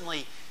 Now,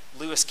 certainly,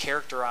 Lewis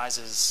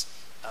characterizes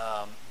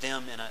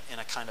them in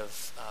a kind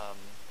of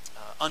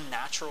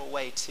unnatural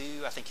way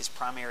too. I think his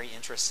primary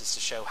interest is to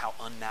show how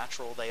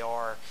unnatural they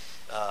are,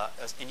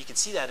 and you can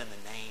see that in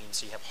the names.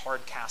 So you have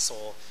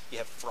Hardcastle, you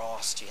have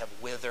Frost, you have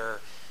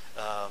Wither,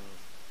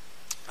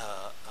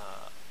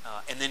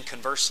 and then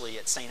conversely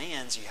at St.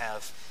 Anne's you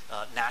have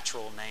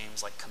natural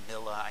names like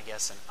Camilla,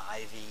 and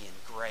Ivy and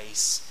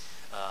Grace,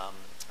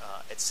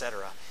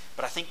 etc.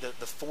 But I think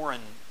the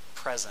foreign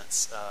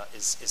presence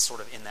is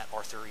sort of in that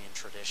Arthurian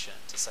tradition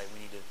to say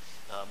we need to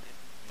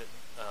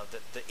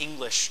the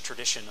English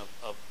tradition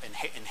of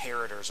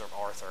inheritors of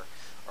Arthur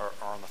are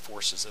on the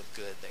forces of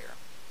good there.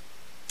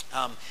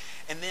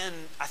 And then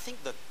I think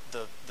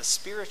the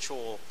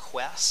spiritual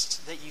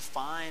quest that you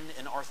find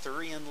in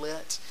Arthurian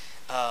lit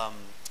are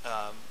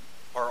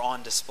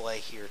on display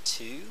here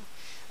too.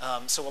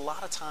 So a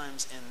lot of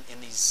times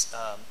in these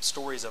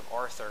stories of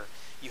Arthur,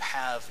 you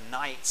have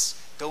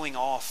knights going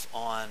off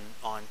on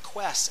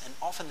quests, and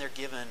often they're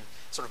given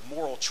sort of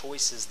moral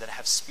choices that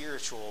have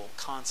spiritual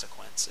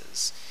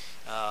consequences.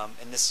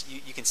 And this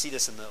you can see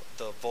this in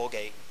the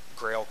Vulgate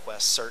Grail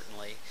quest,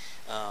 certainly,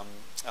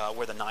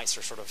 where the knights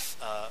are sort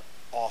of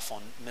off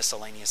on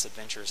miscellaneous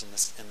adventures,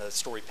 and the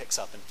story picks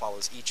up and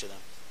follows each of them.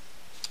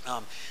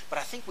 But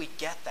I think we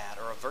get that,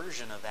 or a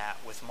version of that,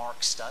 with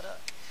Mark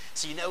Studdock.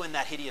 So in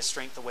that Hideous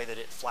Strength, the way that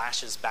it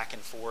flashes back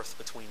and forth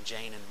between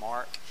Jane and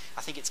Mark,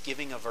 I think it's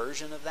giving a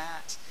version of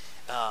that.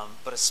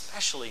 But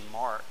especially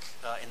Mark,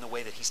 in the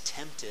way that he's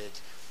tempted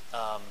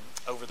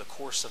over the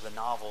course of the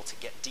novel to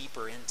get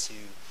deeper into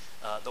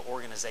the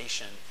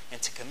organization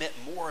and to commit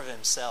more of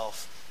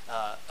himself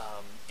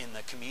in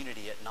the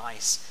community at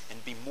Nice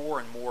and be more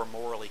and more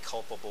morally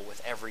culpable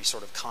with every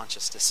sort of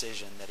conscious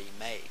decision that he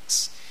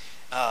makes.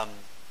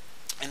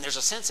 And there's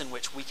a sense in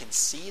which we can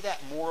see that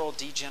moral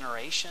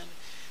degeneration.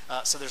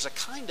 So there's a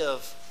kind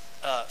of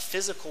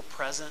physical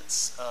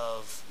presence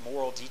of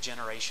moral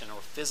degeneration,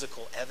 or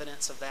physical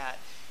evidence of that,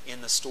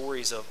 in the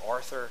stories of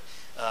Arthur.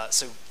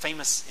 So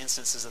famous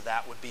instances of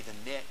that would be the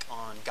nick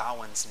on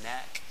Gawain's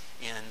neck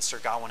in Sir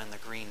Gawain and the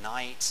Green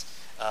Knight,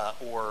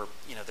 or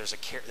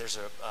there's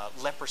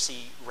a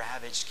leprosy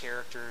ravaged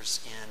characters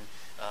in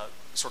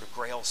sort of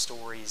Grail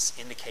stories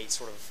indicate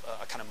sort of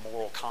a kind of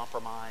moral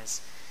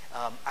compromise.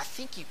 I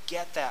think you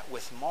get that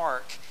with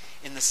Mark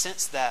in the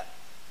sense that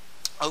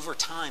over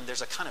time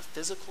there's a kind of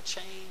physical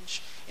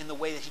change in the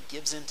way that he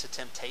gives in to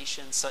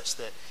temptation, such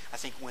that I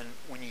think when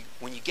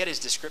you get his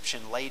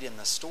description late in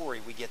the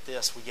story, we get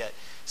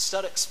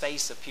Studdock's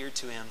face appeared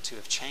to him to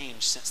have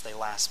changed since they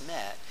last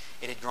met.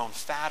 It had grown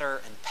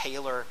fatter and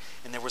paler,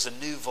 and there was a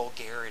new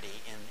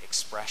vulgarity in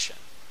expression.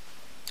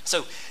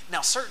 So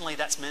now certainly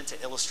that's meant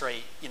to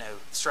illustrate,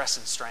 stress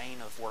and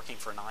strain of working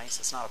for Nice.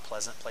 It's not a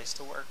pleasant place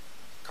to work,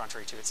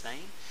 contrary to its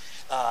name.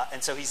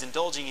 And so he's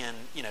indulging in,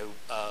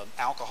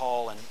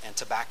 alcohol and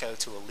tobacco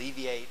to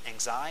alleviate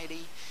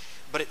anxiety.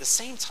 But at the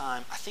same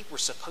time, I think we're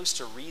supposed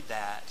to read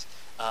that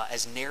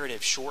as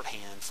narrative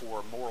shorthand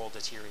for moral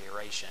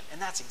deterioration.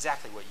 And that's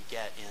exactly what you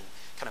get in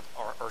kind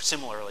of, or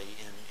similarly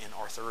in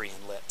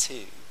Arthurian lit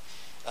too.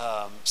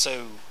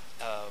 So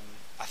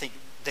I think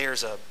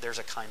there's a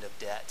kind of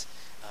debt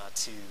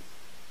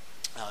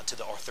to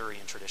the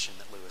Arthurian tradition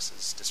that Lewis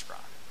is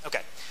describing.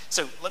 Okay,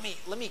 so let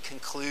me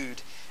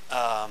conclude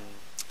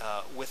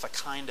with a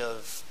kind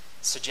of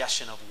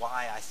suggestion of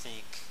why I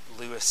think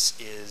Lewis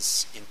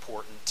is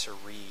important to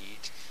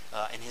read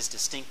and his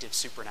distinctive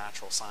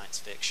supernatural science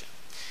fiction.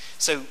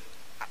 So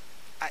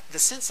the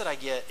sense that I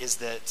get is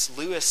that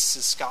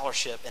Lewis's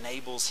scholarship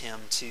enables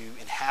him to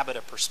inhabit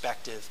a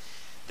perspective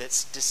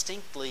that's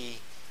distinctly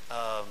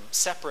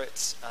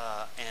separate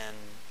and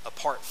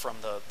apart from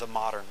the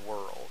modern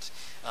world,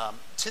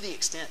 to the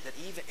extent that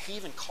he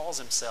even calls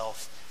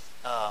himself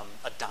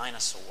a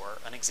dinosaur,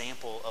 an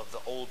example of the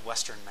old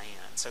Western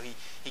man. So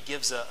he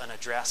gives an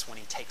address when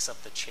he takes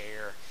up the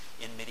chair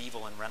in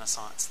medieval and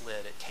Renaissance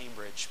lit at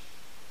Cambridge,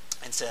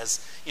 and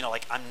says,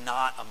 like, I'm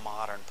not a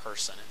modern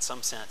person. In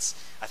some sense,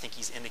 I think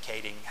he's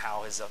indicating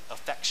how his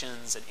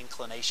affections and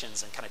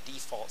inclinations and kind of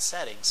default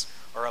settings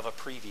are of a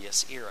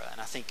previous era.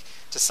 And I think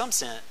in some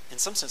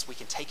sense, we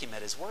can take him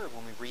at his word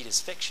when we read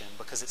his fiction,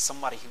 because it's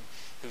somebody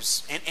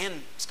who's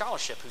and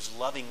scholarship who's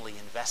lovingly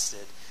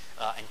invested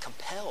and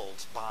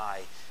compelled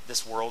by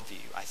this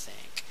worldview, I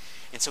think.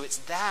 And so it's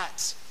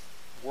that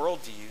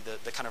worldview,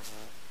 the kind of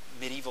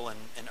medieval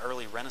and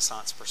early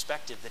Renaissance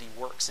perspective, that he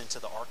works into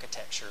the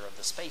architecture of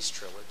the space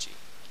trilogy.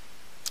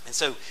 And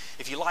so,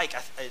 if you like,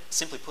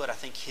 simply put, I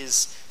think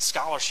his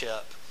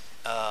scholarship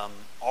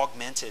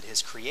augmented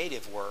his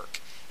creative work.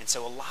 And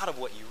so a lot of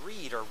what you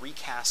read are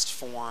recast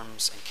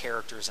forms and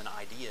characters and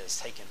ideas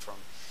taken from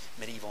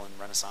medieval and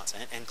Renaissance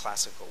and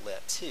classical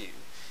lit too.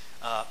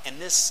 And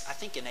this, I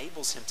think,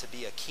 enables him to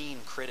be a keen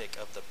critic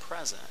of the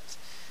present.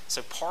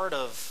 So part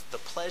of the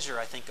pleasure,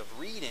 I think, of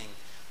reading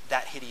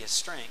That Hideous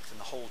Strength and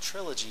the whole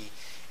trilogy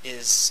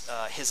is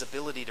his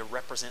ability to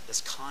represent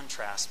this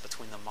contrast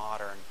between the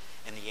modern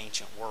and the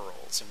ancient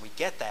worlds. And we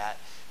get that,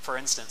 for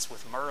instance,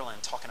 with Merlin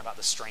talking about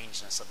the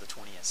strangeness of the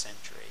 20th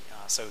century.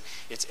 So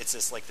it's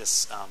this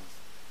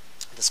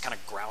kind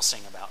of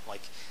grousing about,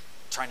 like,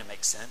 trying to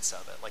make sense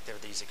of it. Like, there are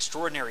these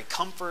extraordinary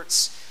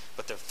comforts,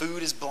 but the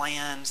food is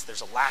bland.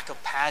 There's a lack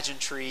of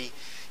pageantry,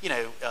 and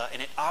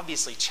it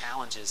obviously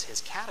challenges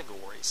his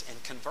categories.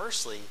 And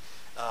conversely,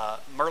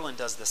 Merlin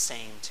does the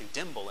same to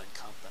Dimble and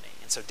Company.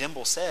 And so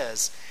Dimble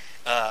says,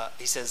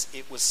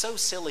 it was so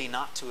silly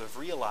not to have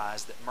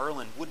realized that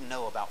Merlin wouldn't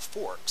know about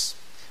forks.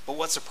 But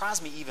what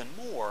surprised me even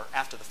more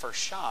after the first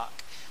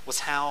shock was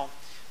how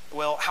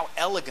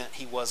elegant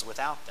he was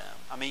without them.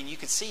 I mean, you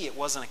could see it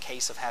wasn't a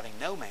case of having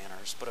no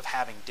manners, but of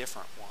having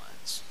different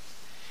ones.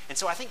 And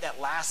so I think that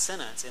last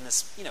sentence in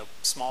this,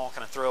 small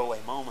kind of throwaway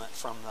moment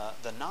from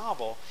the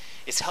novel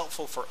is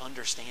helpful for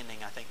understanding,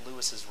 I think,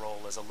 Lewis's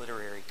role as a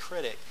literary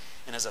critic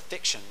and as a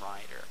fiction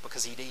writer,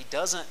 because he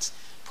doesn't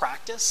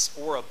practice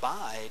or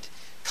abide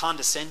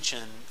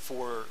condescension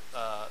for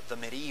the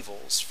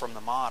medievals from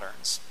the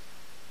moderns.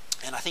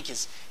 And I think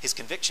his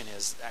conviction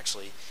is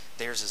actually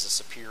theirs is a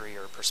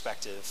superior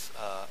perspective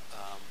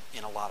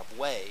in a lot of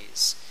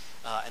ways.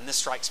 And this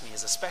strikes me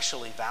as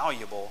especially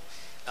valuable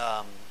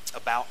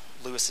about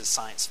Lewis's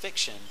science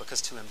fiction,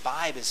 because to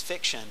imbibe his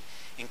fiction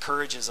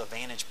encourages a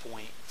vantage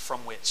point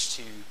from which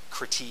to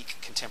critique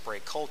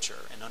contemporary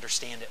culture and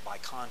understand it by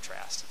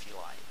contrast, if you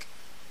like.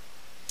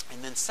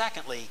 And then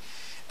secondly,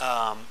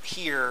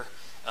 here,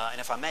 and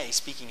if I may,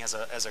 speaking as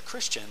a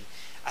Christian,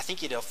 I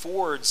think it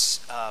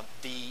affords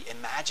the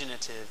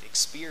imaginative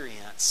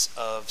experience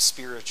of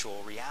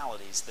spiritual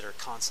realities that are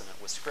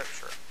consonant with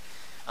Scripture.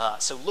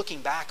 So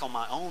looking back on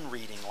my own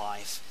reading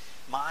life,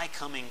 my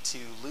coming to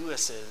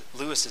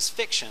Lewis's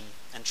fiction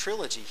and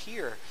trilogy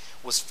here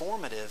was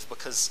formative,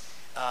 because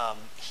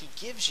he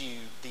gives you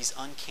these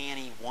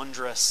uncanny,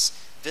 wondrous,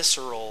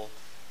 visceral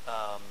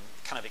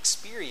kind of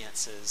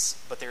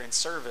experiences, but they're in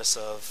service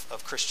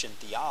of Christian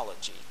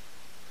theology.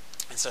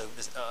 And so,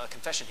 a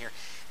confession here.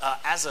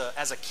 As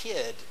a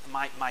kid,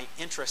 my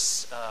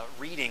interests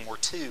reading were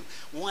two.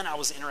 One, I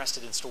was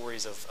interested in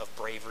stories of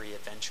bravery,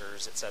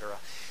 adventures, etc.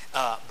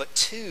 But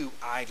two,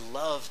 I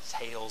loved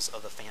tales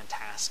of the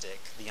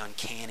fantastic, the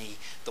uncanny,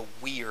 the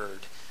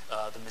weird,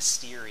 the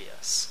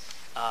mysterious.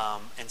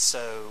 And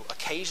so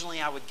occasionally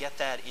I would get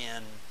that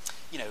in,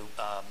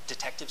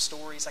 detective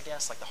stories, I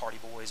guess, like the Hardy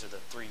Boys or the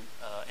Three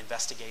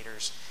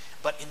Investigators.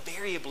 But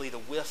invariably the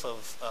whiff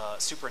of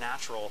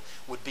supernatural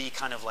would be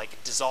kind of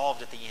like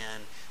dissolved at the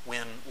end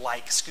when,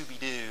 like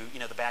Scooby-Doo,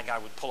 the bad guy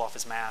would pull off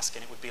his mask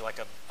and it would be like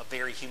a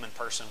very human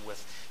person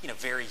with,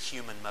 very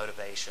human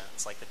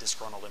motivations, like the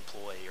disgruntled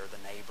employee or the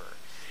neighbor.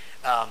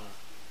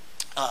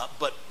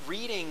 But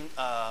reading,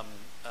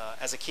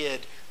 as a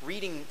kid,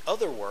 reading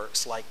other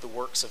works like the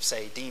works of,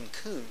 say, Dean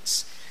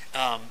Koontz,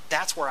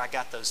 that's where I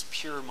got those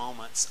pure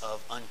moments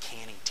of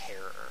uncanny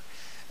terror.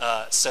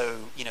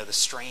 So, the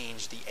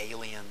strange, the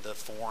alien, the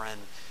foreign,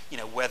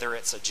 whether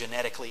it's a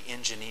genetically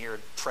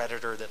engineered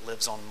predator that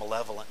lives on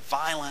malevolent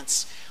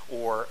violence,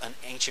 or an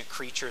ancient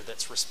creature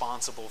that's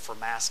responsible for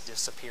mass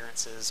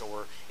disappearances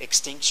or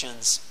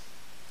extinctions,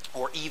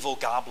 or evil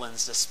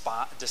goblins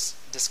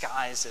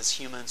disguised as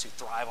humans who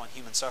thrive on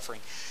human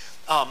suffering.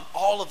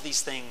 All of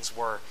these things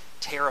were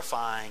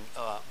terrifying,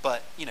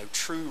 but,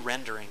 true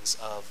renderings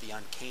of the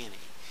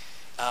uncanny.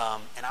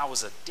 And I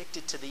was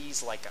addicted to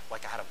these like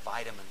I had a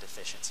vitamin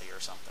deficiency or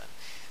something.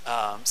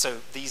 So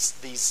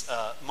these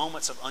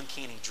moments of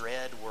uncanny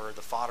dread were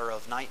the fodder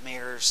of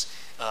nightmares,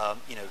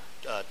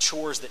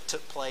 chores that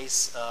took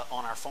place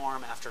on our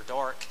farm after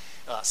dark.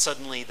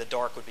 Suddenly the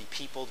dark would be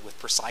peopled with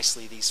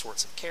precisely these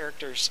sorts of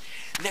characters.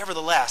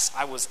 Nevertheless,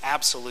 I was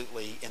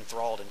absolutely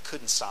enthralled and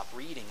couldn't stop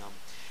reading them.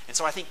 And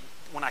so I think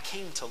when I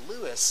came to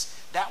Lewis,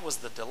 that was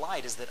the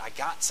delight, is that I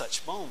got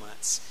such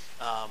moments,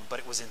 but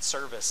it was in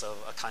service of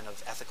a kind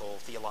of ethical,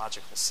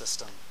 theological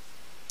system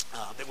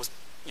that was,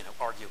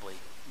 arguably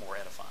more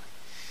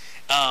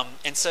edifying.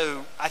 And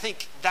so I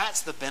think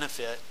that's the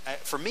benefit,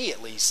 for me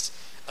at least,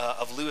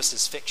 of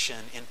Lewis's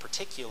fiction in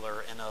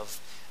particular, and of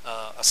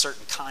a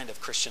certain kind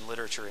of Christian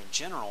literature in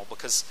general,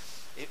 because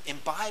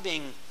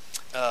imbibing,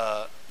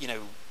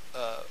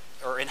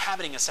 or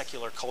inhabiting a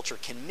secular culture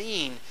can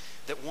mean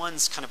that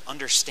one's kind of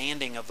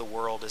understanding of the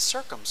world is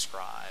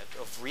circumscribed,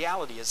 of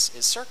reality is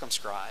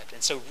circumscribed.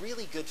 And so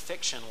really good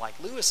fiction like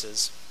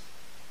Lewis's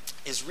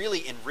is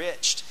really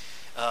enriched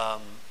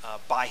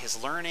by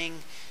his learning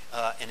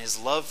and his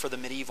love for the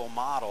medieval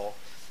model,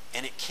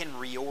 and it can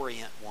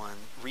reorient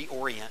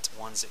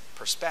one's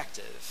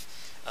perspective.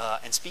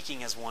 And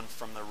speaking as one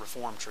from the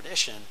Reformed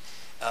tradition,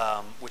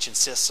 which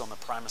insists on the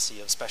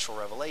primacy of special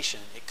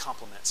revelation, it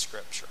complements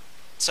Scripture.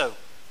 So,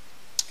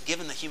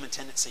 given the human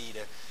tendency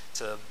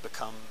to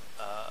become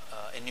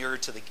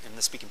inured to and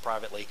this speaking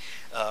privately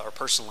or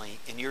personally,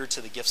 inured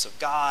to the gifts of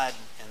God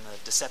and the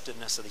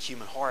deceptiveness of the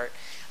human heart,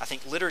 I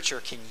think literature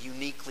can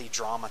uniquely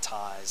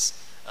dramatize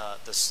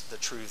the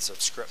truths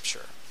of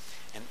Scripture.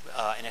 And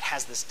it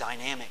has this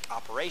dynamic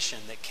operation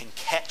that can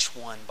catch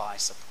one by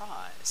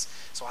surprise.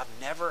 So I've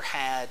never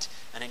had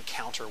an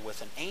encounter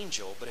with an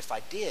angel, but if I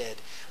did,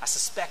 I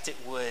suspect it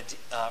would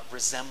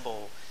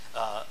resemble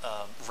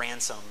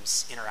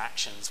Ransom's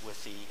interactions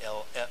with the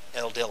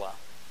Eldila.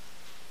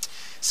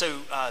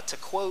 So to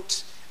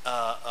quote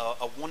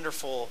a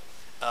wonderful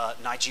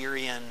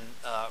Nigerian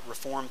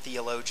Reformed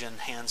theologian,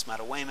 Hans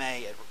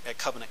Madaweme, at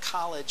Covenant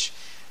College,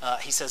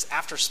 he says,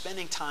 after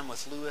spending time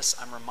with Lewis,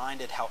 I'm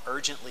reminded how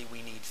urgently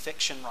we need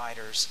fiction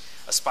writers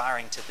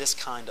aspiring to this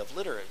kind of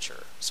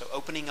literature. So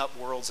opening up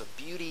worlds of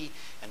beauty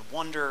and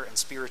wonder and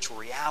spiritual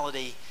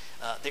reality.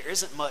 There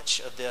isn't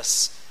much of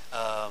this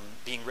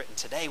being written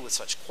today with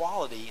such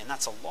quality, and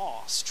that's a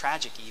loss,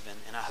 tragic even,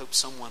 and I hope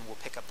someone will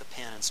pick up the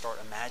pen and start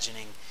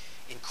imagining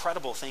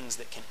incredible things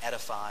that can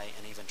edify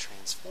and even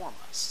transform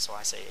us. So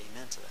I say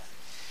amen to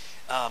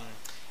that.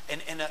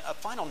 And a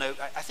final note,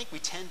 I think we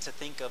tend to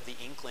think of the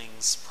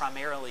Inklings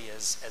primarily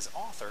as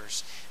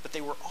authors, but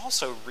they were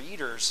also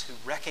readers who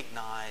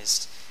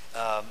recognized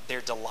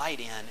their delight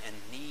in and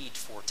need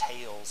for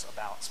tales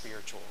about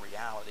spiritual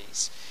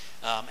realities.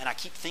 And I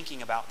keep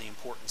thinking about the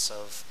importance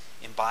of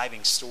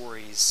imbibing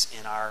stories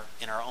in our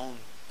own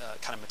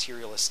kind of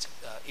materialist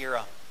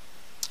era,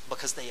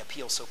 because they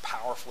appeal so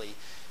powerfully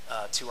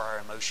to our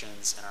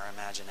emotions and our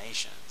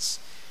imaginations.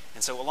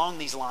 And so along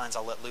these lines,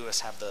 I'll let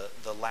Lewis have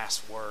the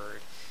last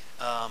word.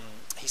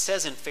 He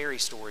says in Fairy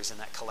Stories, in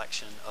that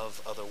collection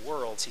of other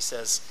worlds, he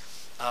says,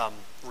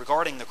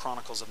 regarding the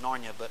Chronicles of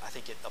Narnia, but I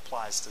think it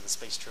applies to the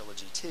Space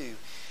Trilogy too,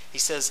 he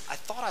says, I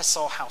thought I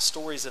saw how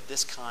stories of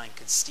this kind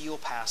could steal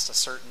past a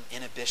certain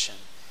inhibition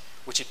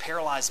which had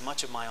paralyzed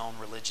much of my own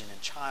religion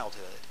in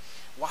childhood.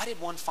 Why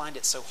did one find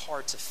it so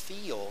hard to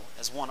feel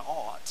as one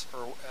ought,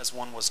 or as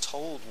one was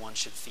told one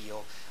should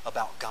feel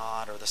about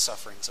God or the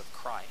sufferings of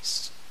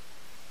Christ?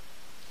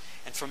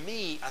 And for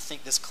me, I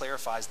think this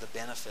clarifies the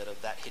benefit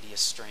of that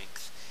hideous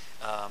strength,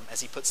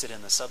 as he puts it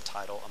in the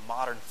subtitle, a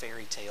modern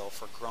fairy tale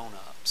for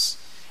grown-ups,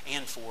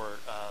 and for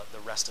the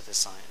rest of his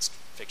science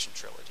fiction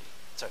trilogy.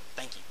 So,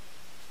 thank you.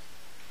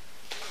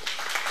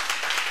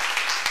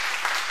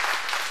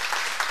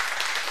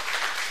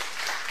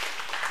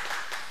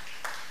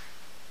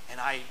 And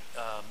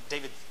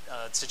David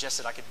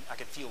suggested I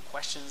could field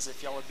questions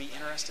if y'all would be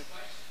interested.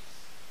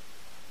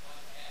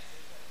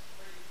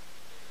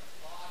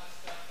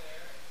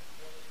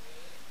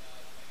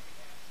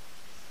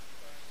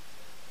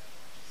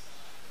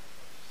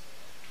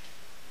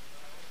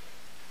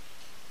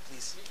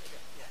 Please.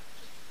 Yeah.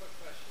 Just a quick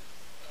question.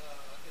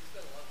 It's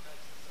been a long time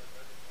since I've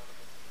read the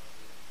Chronicles of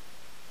Narnia.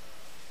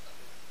 I've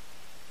been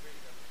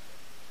reading them.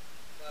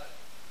 But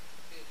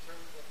in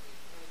terms of the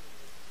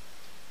Chronicles the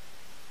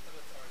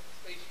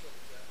Space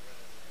Trilogy, I've read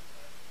it like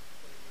that.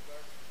 But in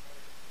regards to the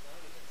Chronicles of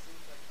Narnia, it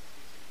seems like it's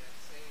using that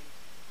same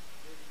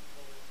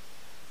medieval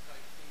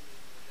type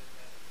feeling within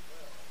that as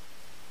well.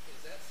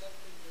 Is that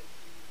something that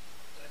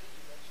I think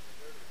you mentioned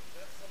it earlier, is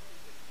that something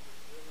that he was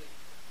really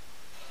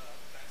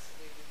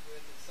fascinated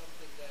with, is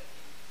something that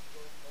he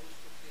wrote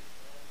most of his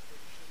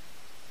non-fiction?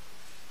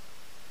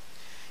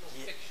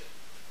 Fiction.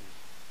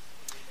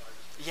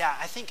 Yeah,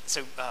 I think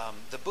so.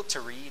 The book to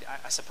read,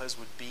 I suppose,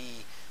 would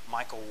be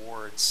Michael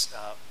Ward's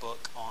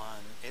book on,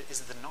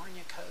 is it the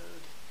Narnia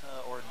Code?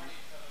 Or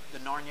the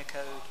Narnia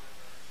Code?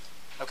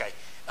 Okay.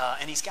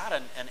 And he's got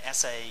an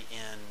essay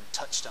in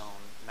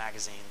Touchstone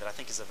magazine that I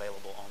think is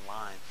available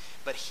online.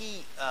 But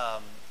he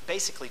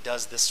basically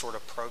does this sort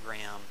of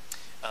program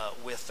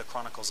with the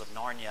Chronicles of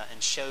Narnia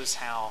and shows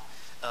how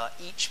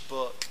each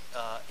book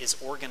is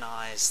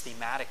organized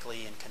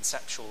thematically and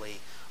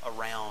conceptually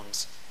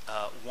around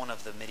one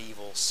of the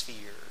medieval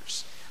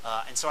spheres.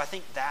 And so I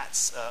think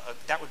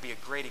that would be a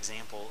great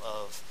example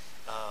of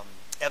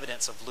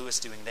evidence of Lewis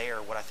doing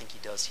there what I think he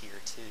does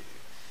here too.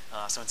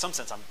 So in some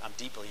sense, I'm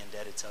deeply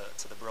indebted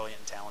to the brilliant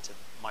and talented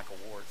Michael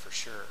Ward for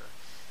sure.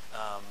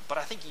 But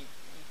I think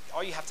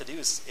all you have to do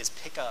is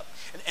pick up,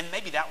 and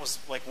maybe that was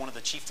like one of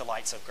the chief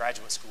delights of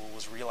graduate school,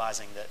 was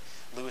realizing that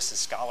Lewis's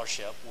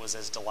scholarship was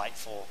as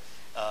delightful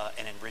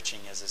and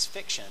enriching as his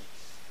fiction.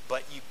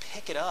 But you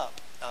pick it up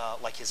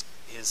like his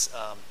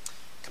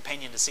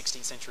companion to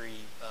 16th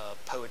century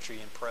poetry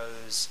and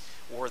prose,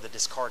 or The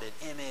Discarded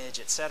Image,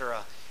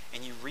 etc.,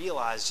 and you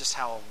realize just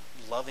how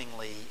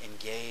lovingly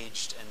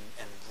engaged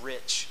and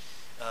rich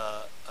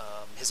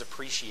his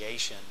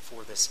appreciation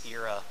for this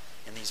era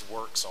and these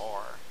works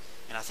are.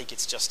 And I think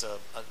it's just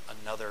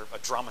another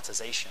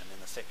dramatization in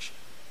the fiction.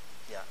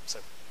 Yeah, so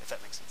if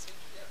that makes sense.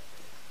 Yeah.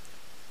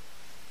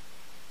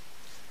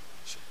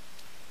 Sure.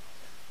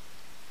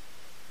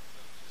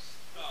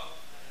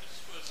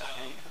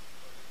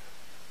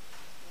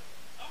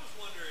 I was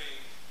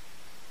wondering,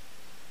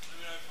 I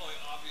mean, I feel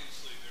like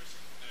obviously there's a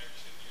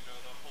connection,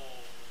 the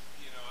whole,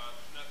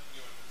 nothing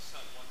new under the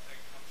sun, one thing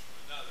comes from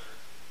another.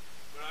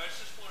 But I was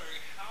just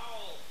wondering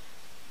how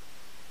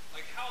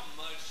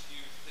much do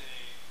you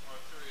think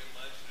Arthurian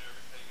legend and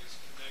everything is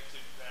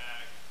connected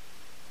back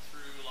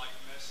through, like,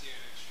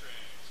 messianic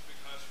strains?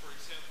 Because, for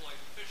example, like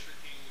the Fisher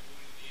King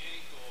wounding the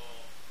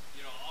ankle,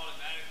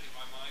 automatically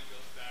my mind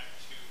goes back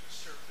to the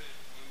serpent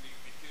wounding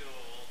the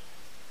heel.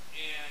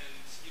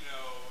 And,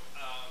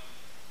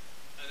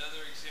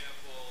 another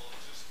example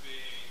just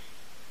being,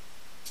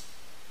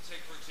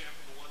 take, for example,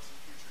 the Once and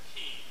Future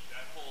King,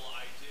 that whole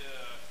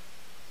idea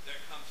that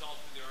comes all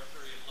through the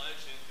Arthurian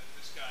legend that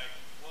this guy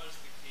who was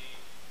the king,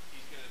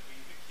 he's going to be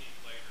the king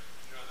later.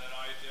 That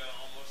idea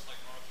almost like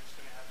Arthur's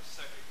going to have a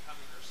second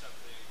coming or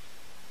something.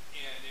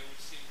 And it would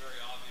seem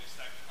very obvious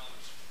that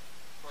comes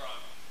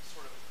from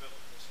sort of a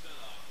biblical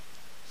spin-off.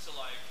 So,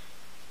 like,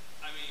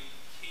 I mean,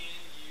 can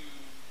you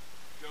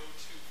go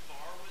too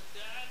far with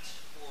that?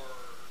 Or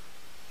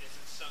is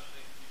it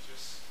something you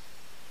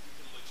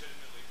can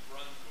legitimately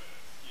run with,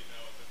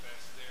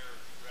 that's there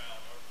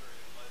throughout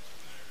Arthurian legend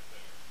and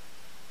everything?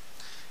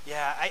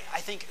 Yeah,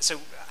 I think,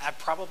 so I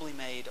probably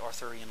made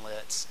Arthurian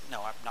Lit,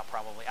 no, not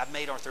probably, I've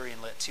made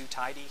Arthurian Lit too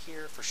tidy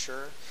here for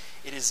sure.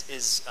 It is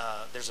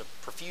there's a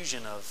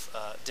profusion of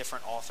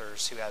different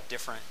authors who have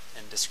different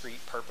and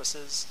discrete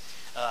purposes.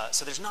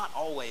 So there's not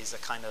always a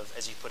kind of,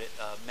 as you put it,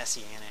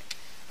 messianic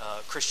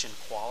Christian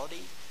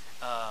quality,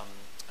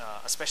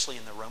 especially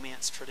in the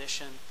Romance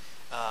tradition.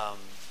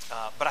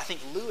 But I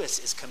think Lewis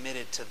is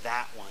committed to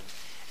that one.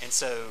 And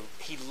so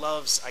he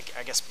loves,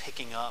 I guess,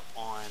 picking up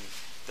on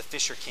the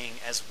Fisher King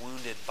as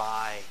wounded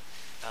by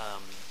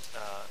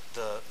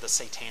the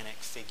satanic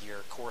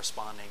figure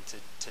corresponding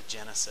to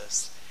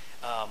Genesis,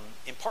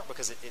 in part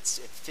because it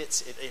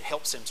fits, it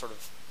helps him sort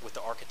of with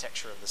the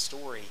architecture of the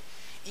story.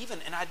 Even,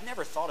 and I'd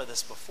never thought of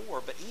this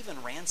before, but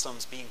even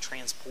Ransom's being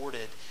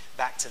transported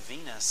back to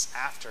Venus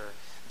after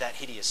that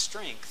hideous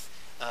strength,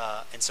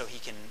 and so he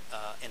can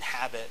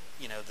inhabit,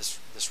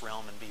 this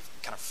realm and be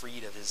kind of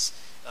freed of his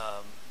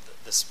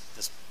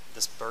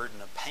this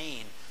burden of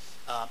pain,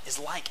 is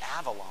like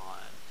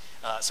Avalon.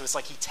 So it's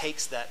like he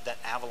takes that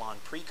Avalon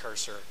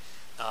precursor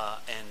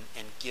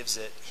and gives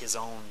it his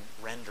own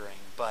rendering.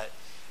 But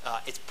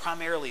it's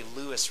primarily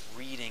Lewis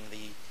reading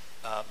the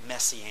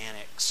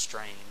messianic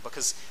strain,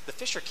 because the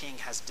Fisher King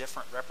has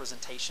different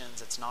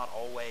representations. It's not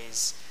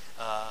always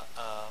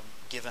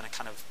given a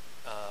kind of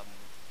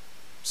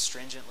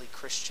stringently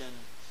Christian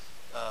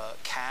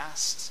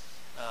cast.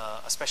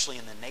 Especially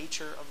in the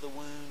nature of the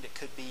wound, it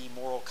could be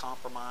moral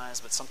compromise,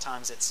 but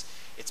sometimes it's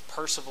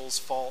Percival's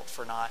fault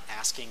for not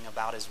asking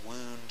about his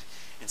wound,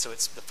 and so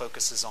the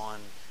focus is on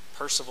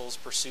Percival's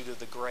pursuit of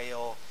the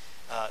Grail.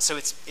 So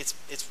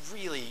it's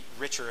really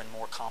richer and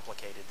more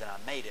complicated than I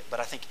made it.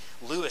 But I think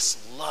Lewis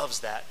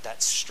loves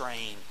that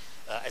strain,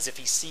 as if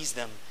he sees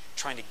them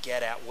trying to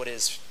get at what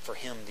is for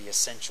him the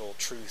essential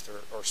truth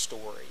or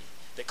story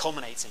that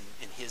culminates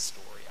in his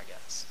story, I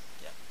guess.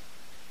 Yeah.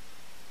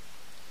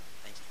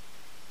 Thank you.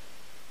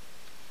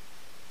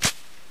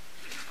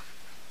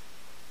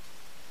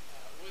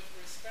 With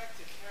respect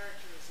to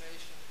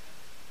characterization and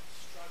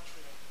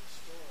structure of the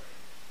story,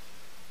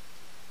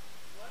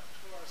 what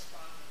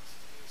correspondence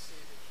do you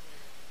see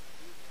between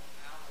medieval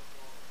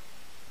allegory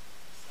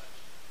such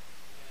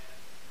and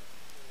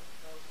the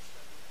approach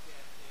that we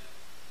get in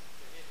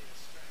the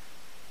Hideous Strength?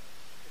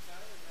 Because I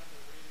remember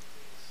reading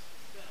these,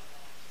 it's been a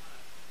long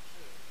time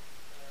too,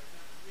 but I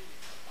remember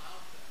reading about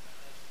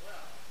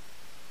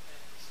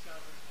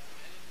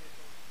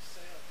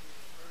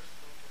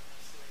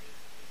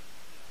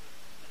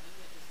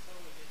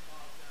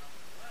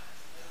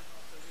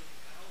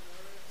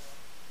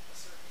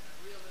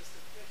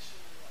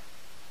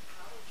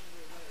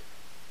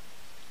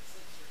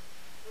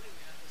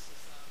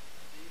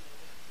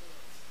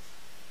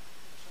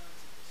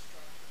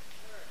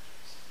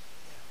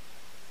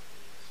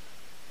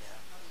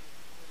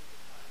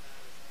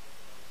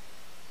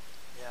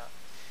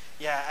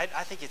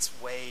I think it's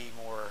way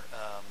more,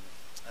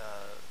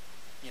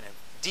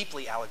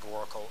 deeply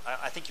allegorical.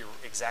 I think you're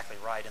exactly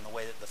right in the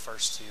way that the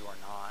first two are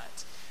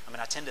not. I mean,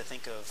 I tend to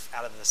think of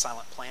Out of the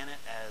Silent Planet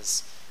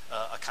as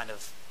a kind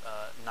of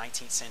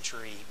 19th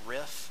century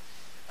riff.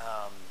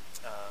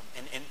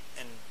 And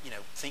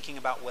thinking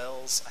about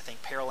Wells, I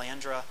think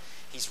Perelandra,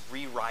 he's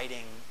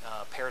rewriting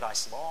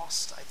Paradise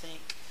Lost, I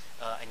think,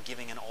 and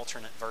giving an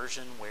alternate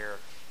version where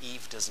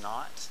Eve does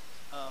not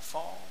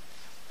fall.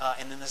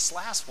 And then this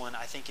last one,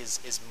 I think,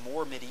 is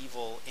more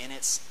medieval in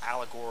its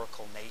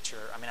allegorical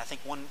nature. I mean, I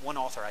think one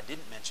author I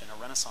didn't mention,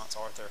 a Renaissance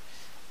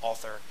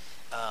author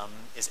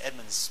is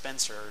Edmund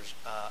Spenser,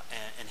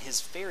 and his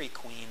Fairy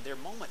Queen. There are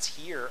moments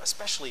here,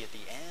 especially at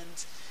the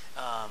end,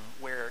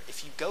 where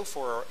if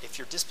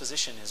your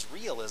disposition is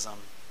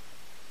realism,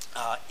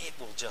 it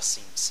will just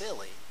seem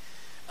silly.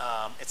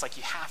 It's like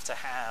you have to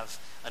have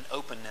an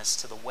openness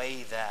to the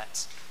way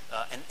that,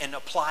 and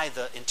apply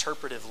the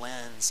interpretive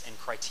lens and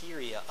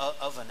criteria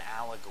of an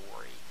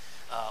allegory,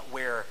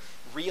 where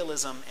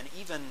realism and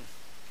even,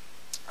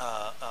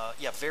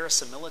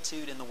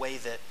 verisimilitude in the way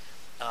that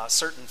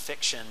certain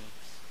fiction,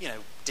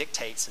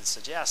 dictates and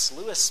suggests.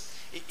 Lewis,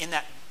 in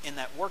that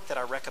work that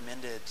I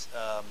recommended,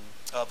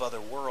 of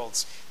Other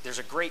Worlds, there's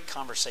a great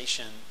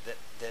conversation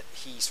that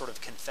he sort of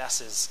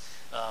confesses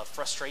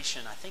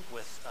frustration, I think,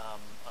 with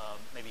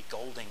maybe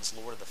Golding's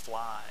Lord of the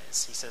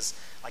Flies. He says,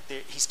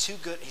 he's too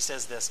good. He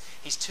says this: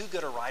 he's too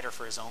good a writer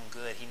for his own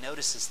good. He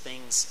notices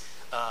things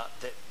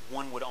that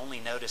one would only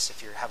notice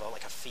if you have a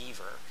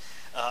fever.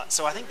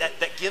 So I think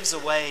that gives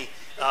away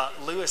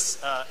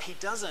Lewis. He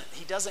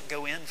doesn't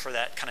go in for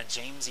that kind of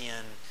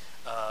Jamesian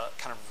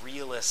kind of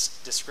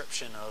realist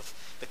description of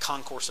the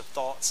concourse of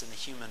thoughts in the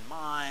human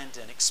mind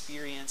and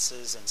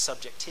experiences and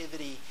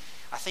subjectivity.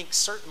 I think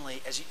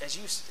certainly, as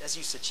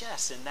you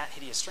suggest, in that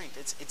Hideous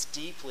Strength, it's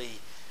deeply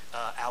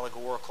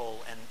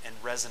allegorical and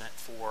resonant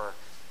for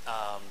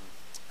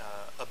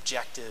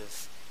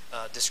objective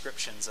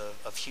descriptions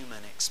of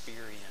human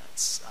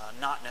experience,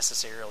 not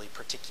necessarily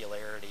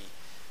particularity,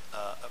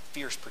 a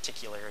fierce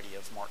particularity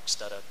of Mark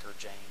Studdock or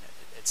Jane,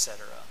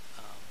 etc.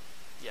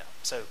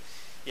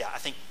 I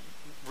think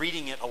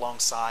reading it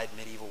alongside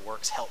medieval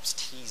works helps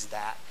tease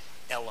that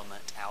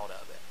element out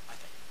of it, I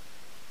think.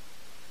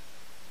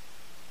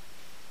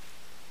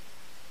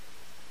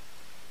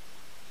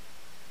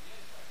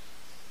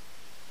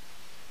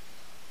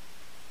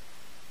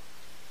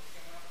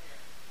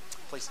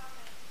 Please. I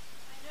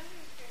know he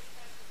was very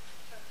impressed with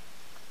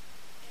Tolkien,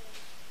 and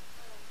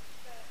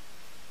but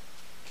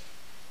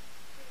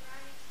the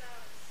writing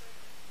style is so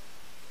different.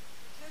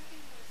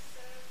 Tolkien was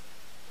so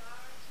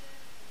narrative,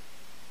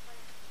 and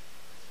like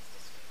his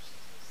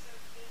descriptions were so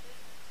vivid,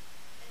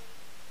 and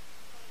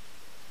like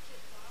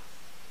get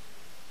lost in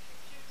the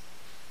pictures.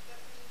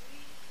 But when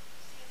you read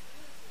C.S.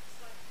 Lewis,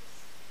 it's like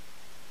this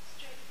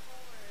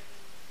straightforward, and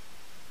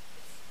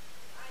it's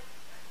I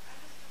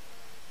just don't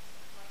know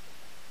anything like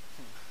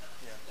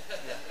it.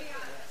 To be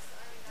honest,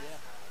 I mean,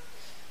 that's how I look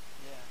at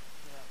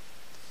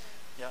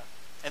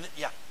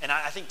it. And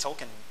I think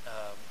Tolkien.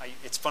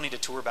 It's funny to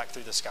tour back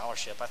through the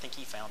scholarship. I think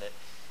he found it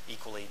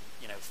equally,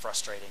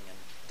 frustrating and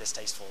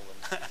distasteful,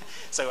 and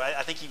so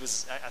I think he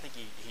was. I think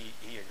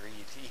he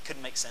agreed. He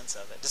couldn't make sense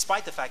of it,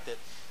 despite the fact that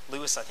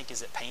Lewis, I think,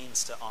 is at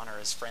pains to honor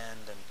his friend,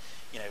 and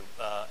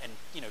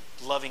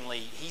lovingly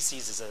he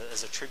sees it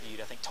as a tribute.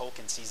 I think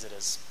Tolkien sees it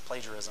as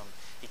plagiarism.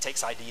 He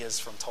takes ideas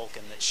from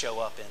Tolkien that show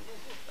up in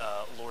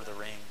Lord of the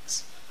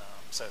Rings.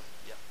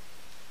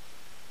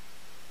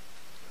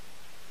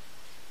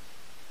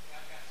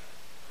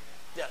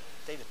 Yeah,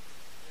 David.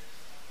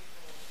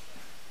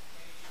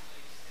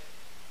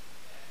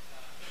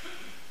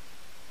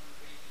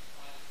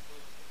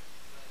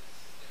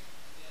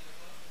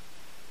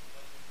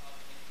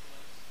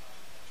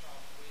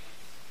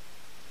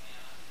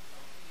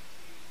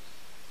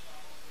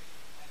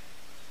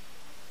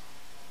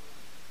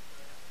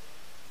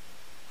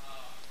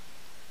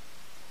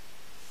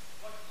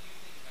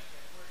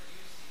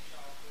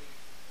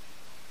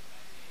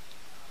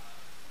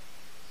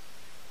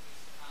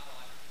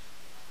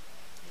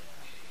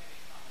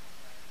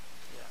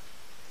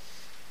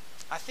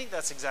 I think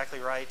that's exactly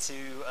right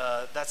too.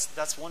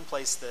 That's one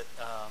place that,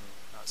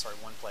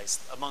 one place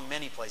among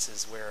many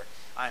places where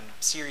I'm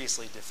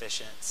seriously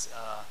deficient.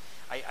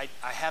 I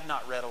have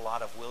not read a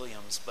lot of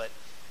Williams, but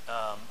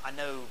I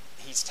know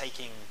he's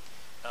taking,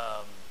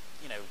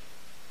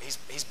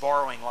 he's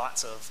borrowing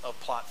lots of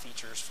plot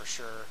features for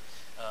sure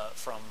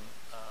from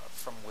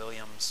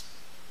Williams.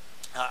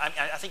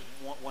 I think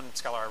one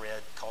scholar I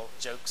read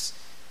jokes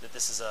that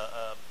this is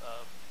a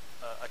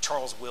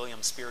Charles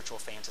Williams spiritual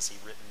fantasy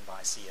written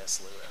by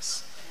C.S.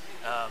 Lewis.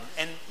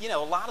 And a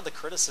lot of the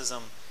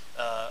criticism,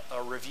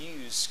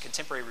 reviews,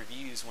 contemporary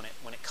reviews,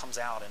 when it comes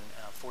out in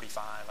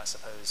 45, I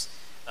suppose,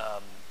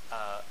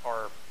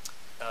 are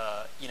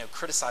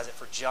criticize it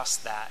for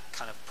just that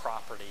kind of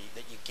property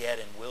that you get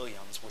in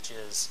Williams, which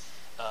is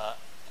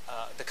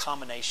the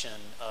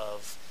combination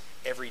of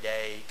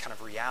everyday kind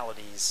of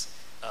realities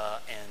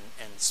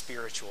and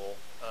spiritual,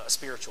 a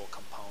spiritual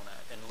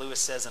component. And Lewis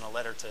says in a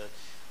letter to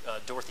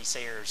Dorothy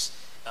Sayers,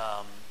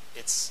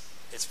 it's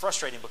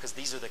frustrating because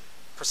these are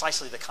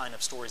precisely the kind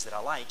of stories that I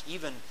like,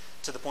 even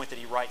to the point that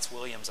he writes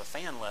Williams a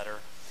fan letter,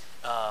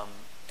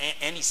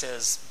 and he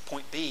says,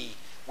 point B,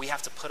 we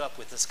have to put up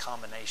with this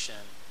combination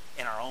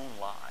in our own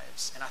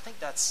lives. And I think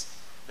that's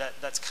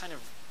kind of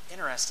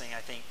interesting,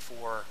 I think,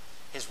 for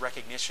his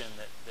recognition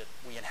that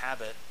we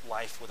inhabit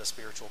life with a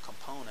spiritual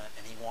component,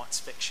 and he wants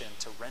fiction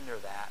to render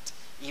that,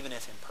 even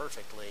if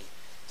imperfectly,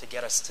 to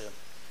get us to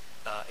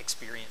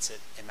experience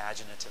it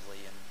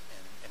imaginatively and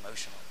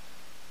emotionally.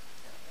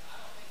 I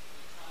don't think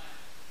he was trying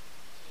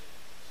to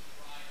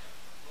write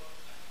a book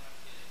like one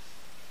of his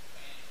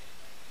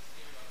his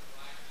hero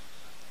writers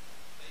or something.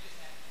 They just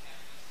happen to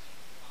have these things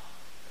in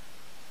common.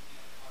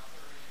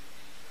 Arthurian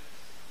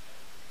interests,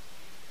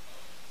 huge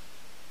devotion.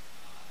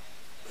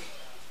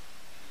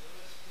 And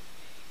Lewis could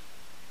be,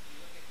 you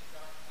look at the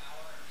Dark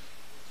Tower,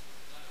 which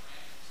was another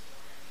Ramsey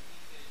story,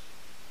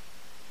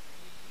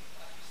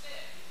 like you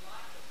said, he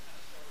liked those kind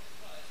of stories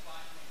as well. That's why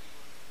when we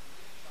were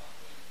reading Charles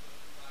Williams' book,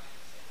 we writing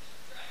the Sailors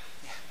and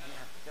Dragons.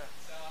 Yeah.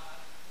 So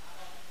I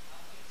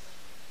don't think it's such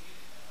a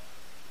confusion though.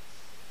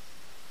 It's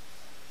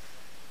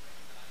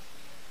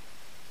recognizing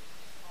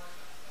it's part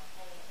of the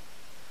whole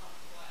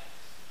complex.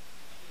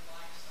 He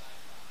likes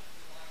sci-fi,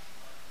 he likes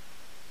art,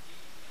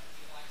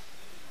 he likes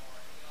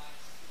Numenor, he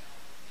likes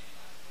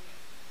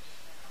Williams, and it just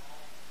kind of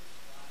all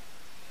crucified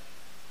together.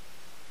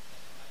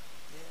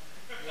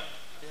 That's right.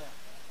 Yeah.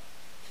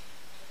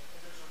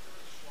 And there's a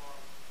really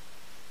strong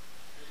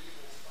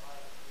medieval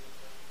style of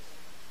neoplatonism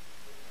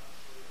that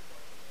comes through in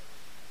both of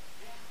those.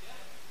 Yeah.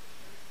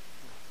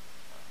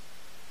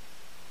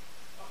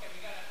 Okay,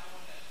 I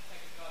want to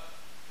take a vote.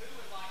 Who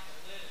would like to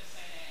live at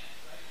St.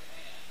 Anne's? Raise your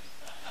hand.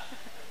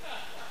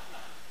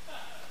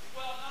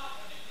 Well, not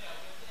when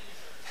when things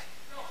are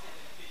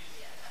relatively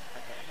peaceful.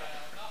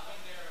 Not when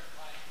they're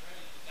like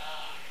ready to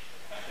die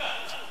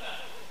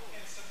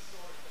in some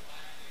sort of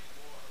galactic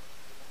war.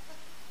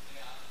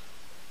 Yeah.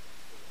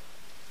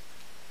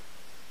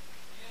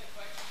 Any other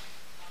questions,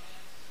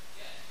 comments?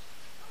 Yes.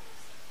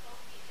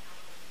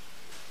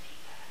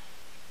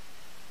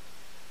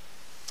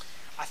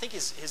 I think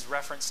his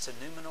reference to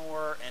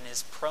Numenor and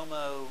his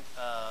promo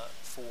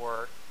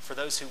for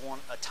those who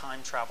want a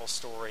time travel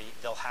story,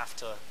 they'll have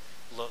to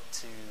look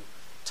to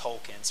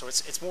Tolkien. So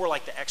it's more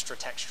like the extra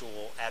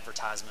textual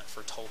advertisement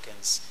for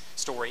Tolkien's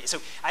story.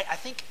 So I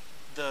think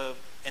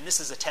and this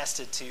is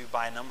attested to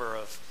by a number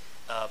of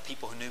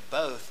people who knew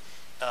both,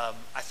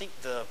 I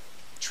think the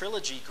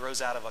trilogy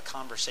grows out of a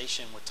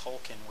conversation with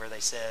Tolkien where they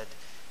said,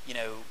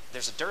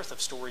 there's a dearth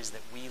of stories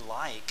that we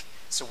like,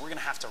 so we're going to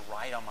have to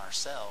write them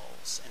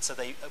ourselves. And so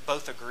they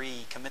both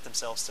commit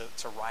themselves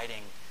to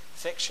writing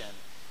fiction,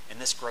 and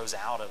this grows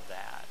out of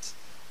that.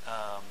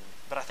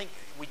 But I think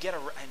we get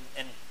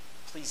and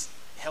please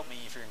help me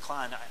if you're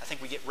inclined, I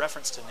think we get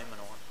reference to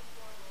Numenor.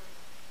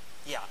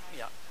 Yeah.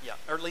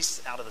 Or at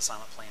least out of the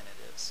Silent Planet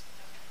is.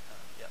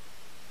 Yeah.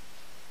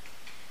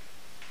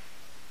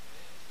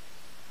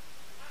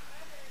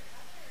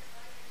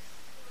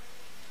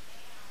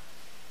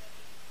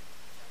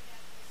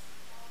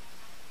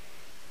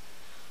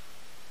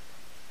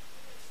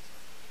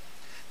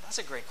 That's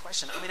a great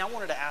question. I mean, I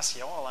wanted to ask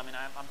you all. I mean,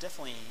 I'm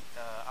definitely,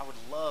 I would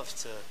love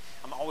to,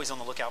 I'm always on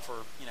the lookout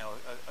for,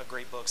 a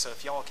great book. So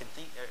if y'all can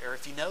think, or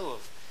if you know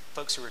of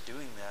folks who are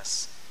doing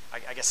this,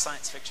 I guess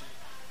science fiction.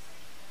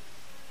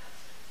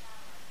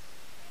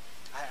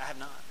 I have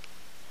not.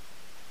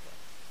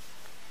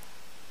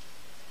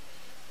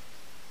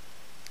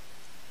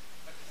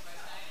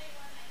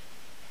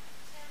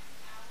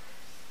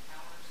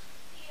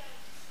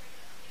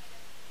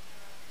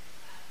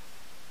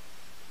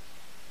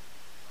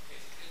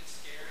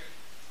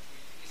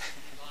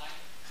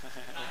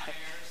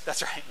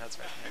 That's right. Yeah.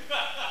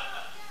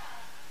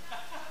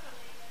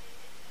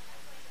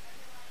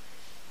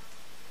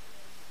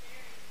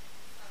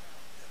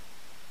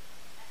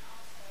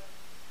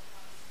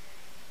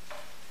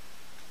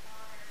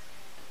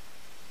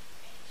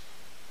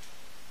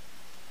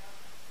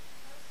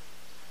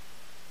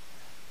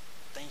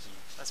 Thank you.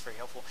 That's very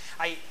helpful.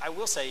 I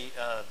will say,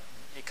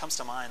 it comes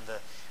to mind, I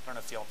don't know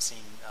if y'all have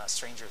seen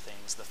Stranger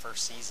Things, the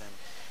first season,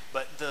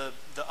 but the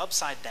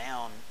upside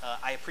down,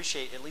 I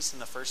appreciate, at least in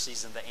the first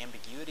season, the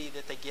ambiguity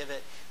that they give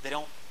it. They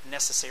don't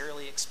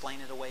necessarily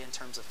explain it away in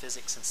terms of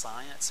physics and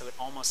science, so it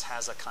almost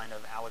has a kind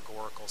of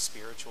allegorical,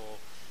 spiritual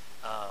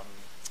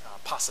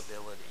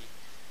possibility.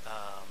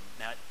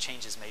 Now it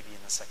changes maybe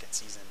in the second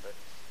season, but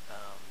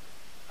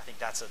I think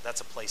that's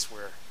a place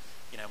where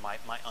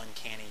my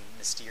uncanny,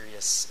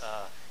 mysterious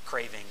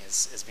craving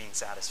is being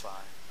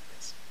satisfied.